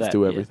because also robots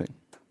do everything,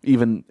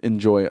 even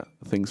enjoy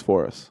things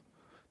for us.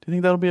 Do you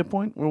think that'll be a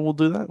point where we'll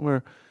do that?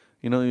 Where,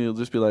 you'll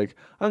just be like,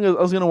 I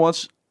was gonna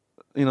watch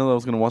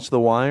The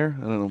Wire.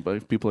 I don't know, but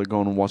if people are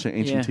going and watching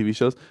ancient TV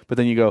shows, but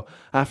then you go,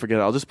 forget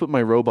it. I'll just put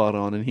my robot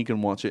on and he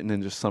can watch it and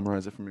then just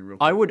summarize it for me real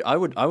quick. I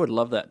would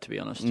love that, to be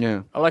honest.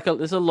 Yeah.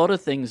 There's a lot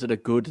of things that are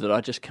good that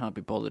I just can't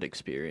be bothered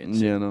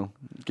experiencing. Yeah, no.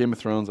 Game of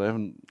Thrones, I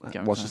haven't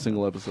watched a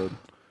single episode.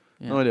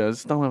 Yeah. No idea. I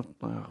just don't have.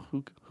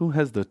 Who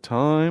has the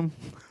time?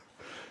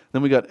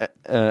 Then we got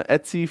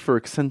Etsy for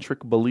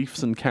eccentric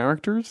beliefs and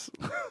characters.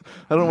 I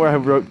don't know where I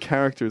wrote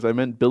characters. I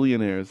meant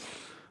billionaires.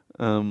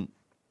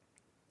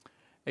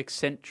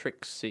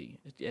 Eccentricity.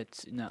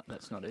 No,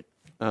 that's not it.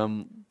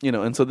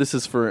 And so this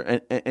is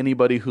for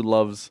anybody who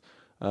loves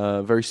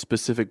very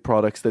specific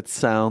products that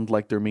sound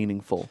like they're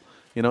meaningful.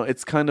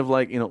 It's kind of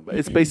like,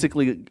 it's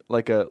basically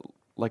like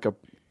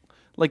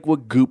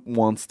what Goop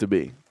wants to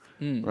be,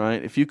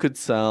 right? If you could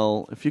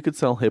sell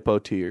hippo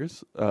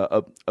tears,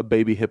 a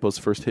baby hippo's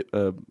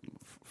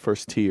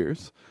first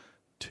tears,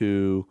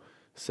 to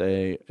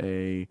say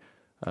a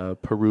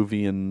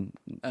Peruvian,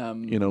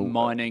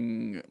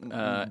 mining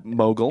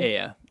mogul,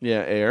 air.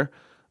 Air.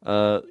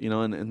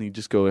 And you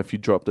just go, if you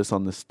drop this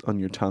on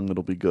your tongue,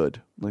 it'll be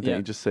good. Like that,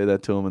 you just say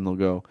that to them, and they'll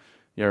go,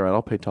 yeah, right,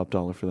 I'll pay top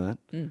dollar for that.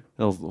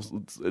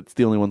 It's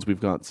the only ones we've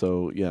got,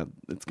 so yeah,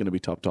 it's going to be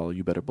top dollar.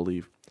 You better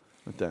believe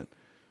like that.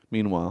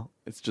 Meanwhile,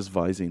 it's just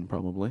Visine,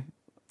 probably.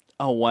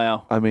 Oh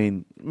wow! I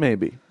mean,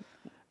 maybe.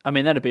 I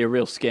mean, that'd be a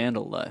real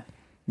scandal, though.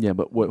 Yeah,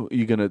 but what are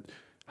you gonna,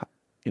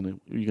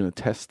 you're gonna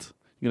test?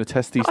 You're gonna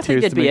test these I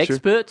tears think to there'd be make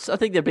experts. I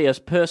think there'd be a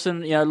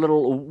person, a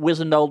little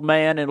wizened old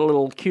man in a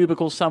little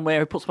cubicle somewhere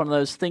who puts one of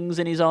those things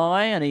in his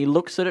eye and he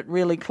looks at it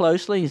really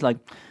closely. He's like,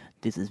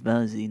 "This is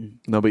Visine."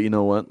 No, but you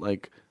know what?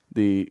 Like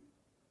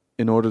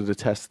in order to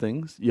test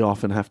things, you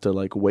often have to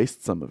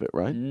waste some of it,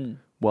 right?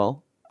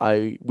 Well,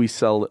 we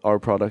sell our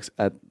products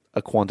at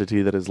a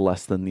quantity that is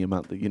less than the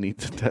amount that you need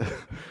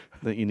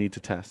to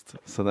test.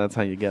 So that's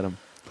how you get them.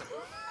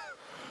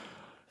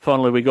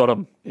 Finally, we got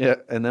them. Yeah,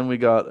 and then we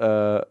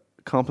got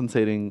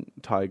compensating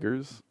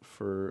tigers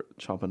for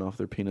chopping off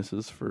their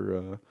penises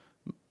for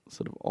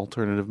sort of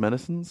alternative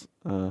medicines.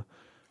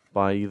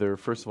 By either,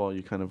 first of all,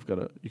 you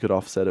could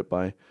offset it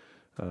by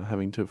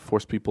having to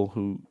force people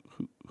who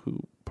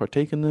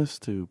partake in this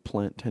to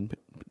plant 10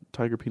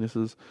 tiger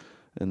penises,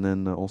 and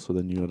then also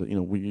then you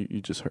you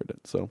just heard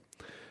it. So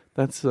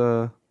that's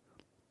got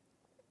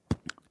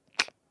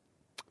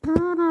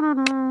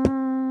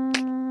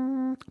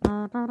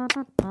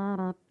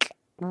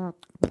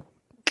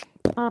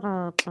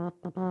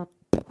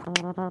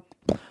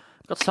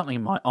something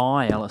in my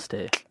eye,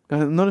 Alistair.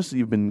 I noticed that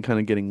you've been kind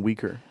of getting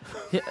weaker.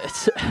 Yeah,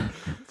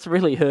 it's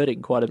really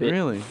hurting quite a bit.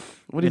 Really?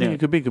 What do you think it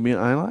could be? Could be an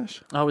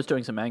eyelash? I was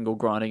doing some angle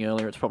grinding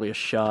earlier. It's probably a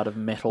shard of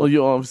metal. Well,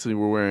 you obviously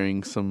were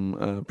wearing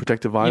some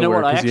protective eyewear. You know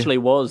what? I actually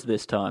was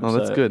this time. Oh,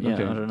 that's good. Yeah,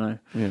 okay. I don't know.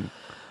 Yeah.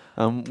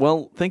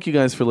 Well, thank you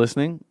guys for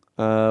listening.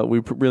 We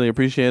really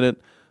appreciate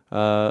it.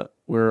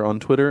 We're on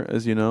Twitter,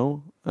 as you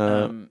know.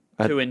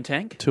 Two in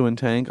Tank. Two in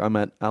Tank. I'm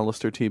at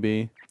Alistair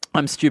TB.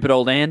 I'm Stupid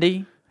Old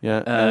Andy.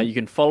 Yeah, you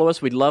can follow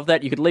us. We'd love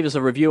that. You could leave us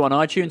a review on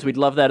iTunes. We'd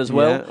love that as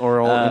well. Yeah, or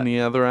any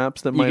other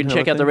apps that might You can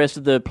check out the rest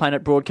of the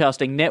Planet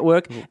Broadcasting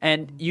Network.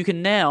 And you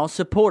can now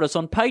support us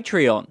on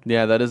Patreon.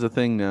 Yeah, that is a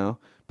thing now.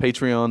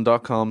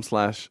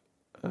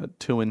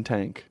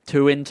 Patreon.com/2intank.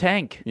 Two in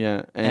Tank.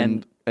 Yeah,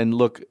 and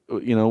look,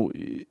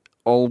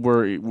 all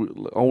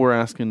we're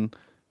asking,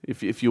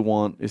 if you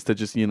want, is to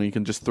just you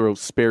can just throw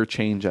spare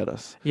change at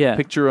us. Yeah.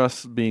 Picture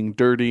us being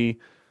dirty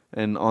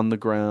and on the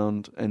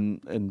ground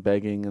and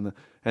begging,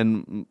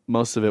 and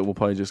most of it will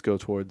probably just go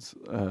towards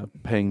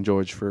paying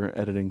George for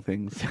editing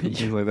things and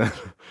things like that,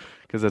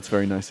 because that's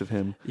very nice of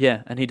him.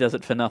 Yeah, and he does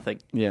it for nothing.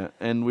 Yeah,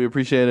 and we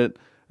appreciate it,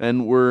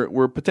 and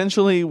we're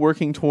potentially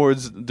working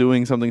towards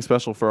doing something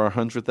special for our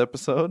 100th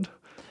episode.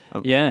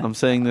 I'm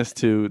saying this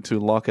to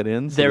lock it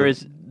in. So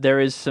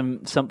there is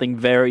something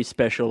very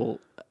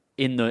special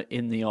in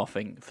the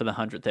offing for the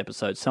 100th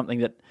episode. Something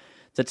that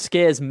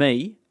scares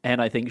me, and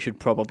I think should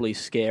probably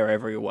scare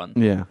everyone.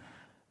 Yeah.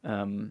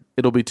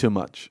 It'll be too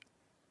much.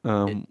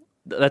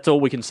 That's all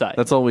we can say.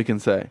 That's all we can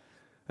say.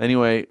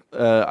 Anyway,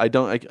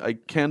 I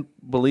can't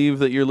believe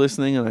that you're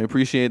listening, and I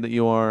appreciate that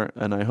you are,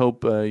 and I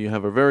hope you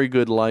have a very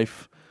good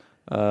life.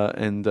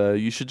 And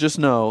you should just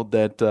know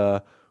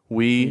that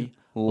we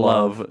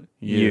love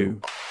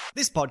you.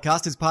 This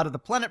podcast is part of the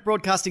Planet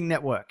Broadcasting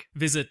Network.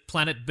 Visit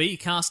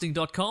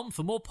planetbcasting.com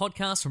for more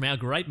podcasts from our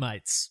great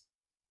mates.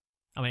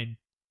 I mean,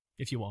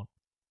 if you want.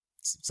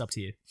 It's up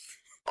to you.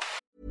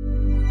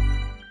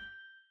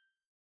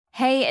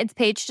 Hey, it's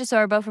Paige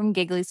DeSorbo from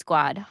Giggly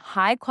Squad.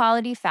 High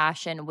quality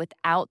fashion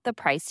without the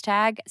price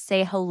tag.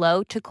 Say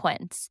hello to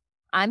Quince.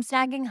 I'm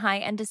snagging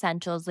high-end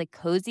essentials like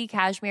cozy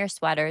cashmere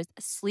sweaters,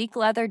 sleek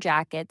leather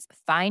jackets,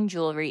 fine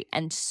jewelry,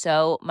 and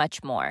so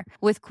much more.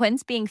 With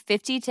Quince being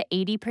 50 to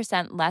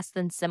 80% less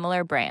than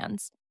similar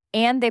brands.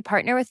 And they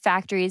partner with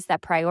factories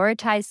that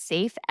prioritize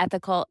safe,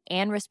 ethical,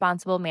 and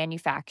responsible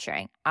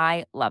manufacturing.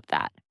 I love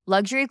that.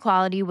 Luxury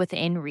quality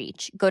within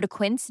reach. Go to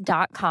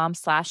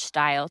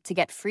quince.com/style to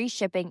get free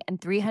shipping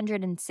and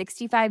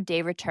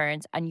 365-day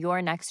returns on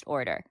your next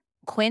order.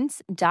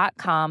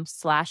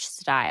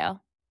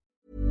 Quince.com/style.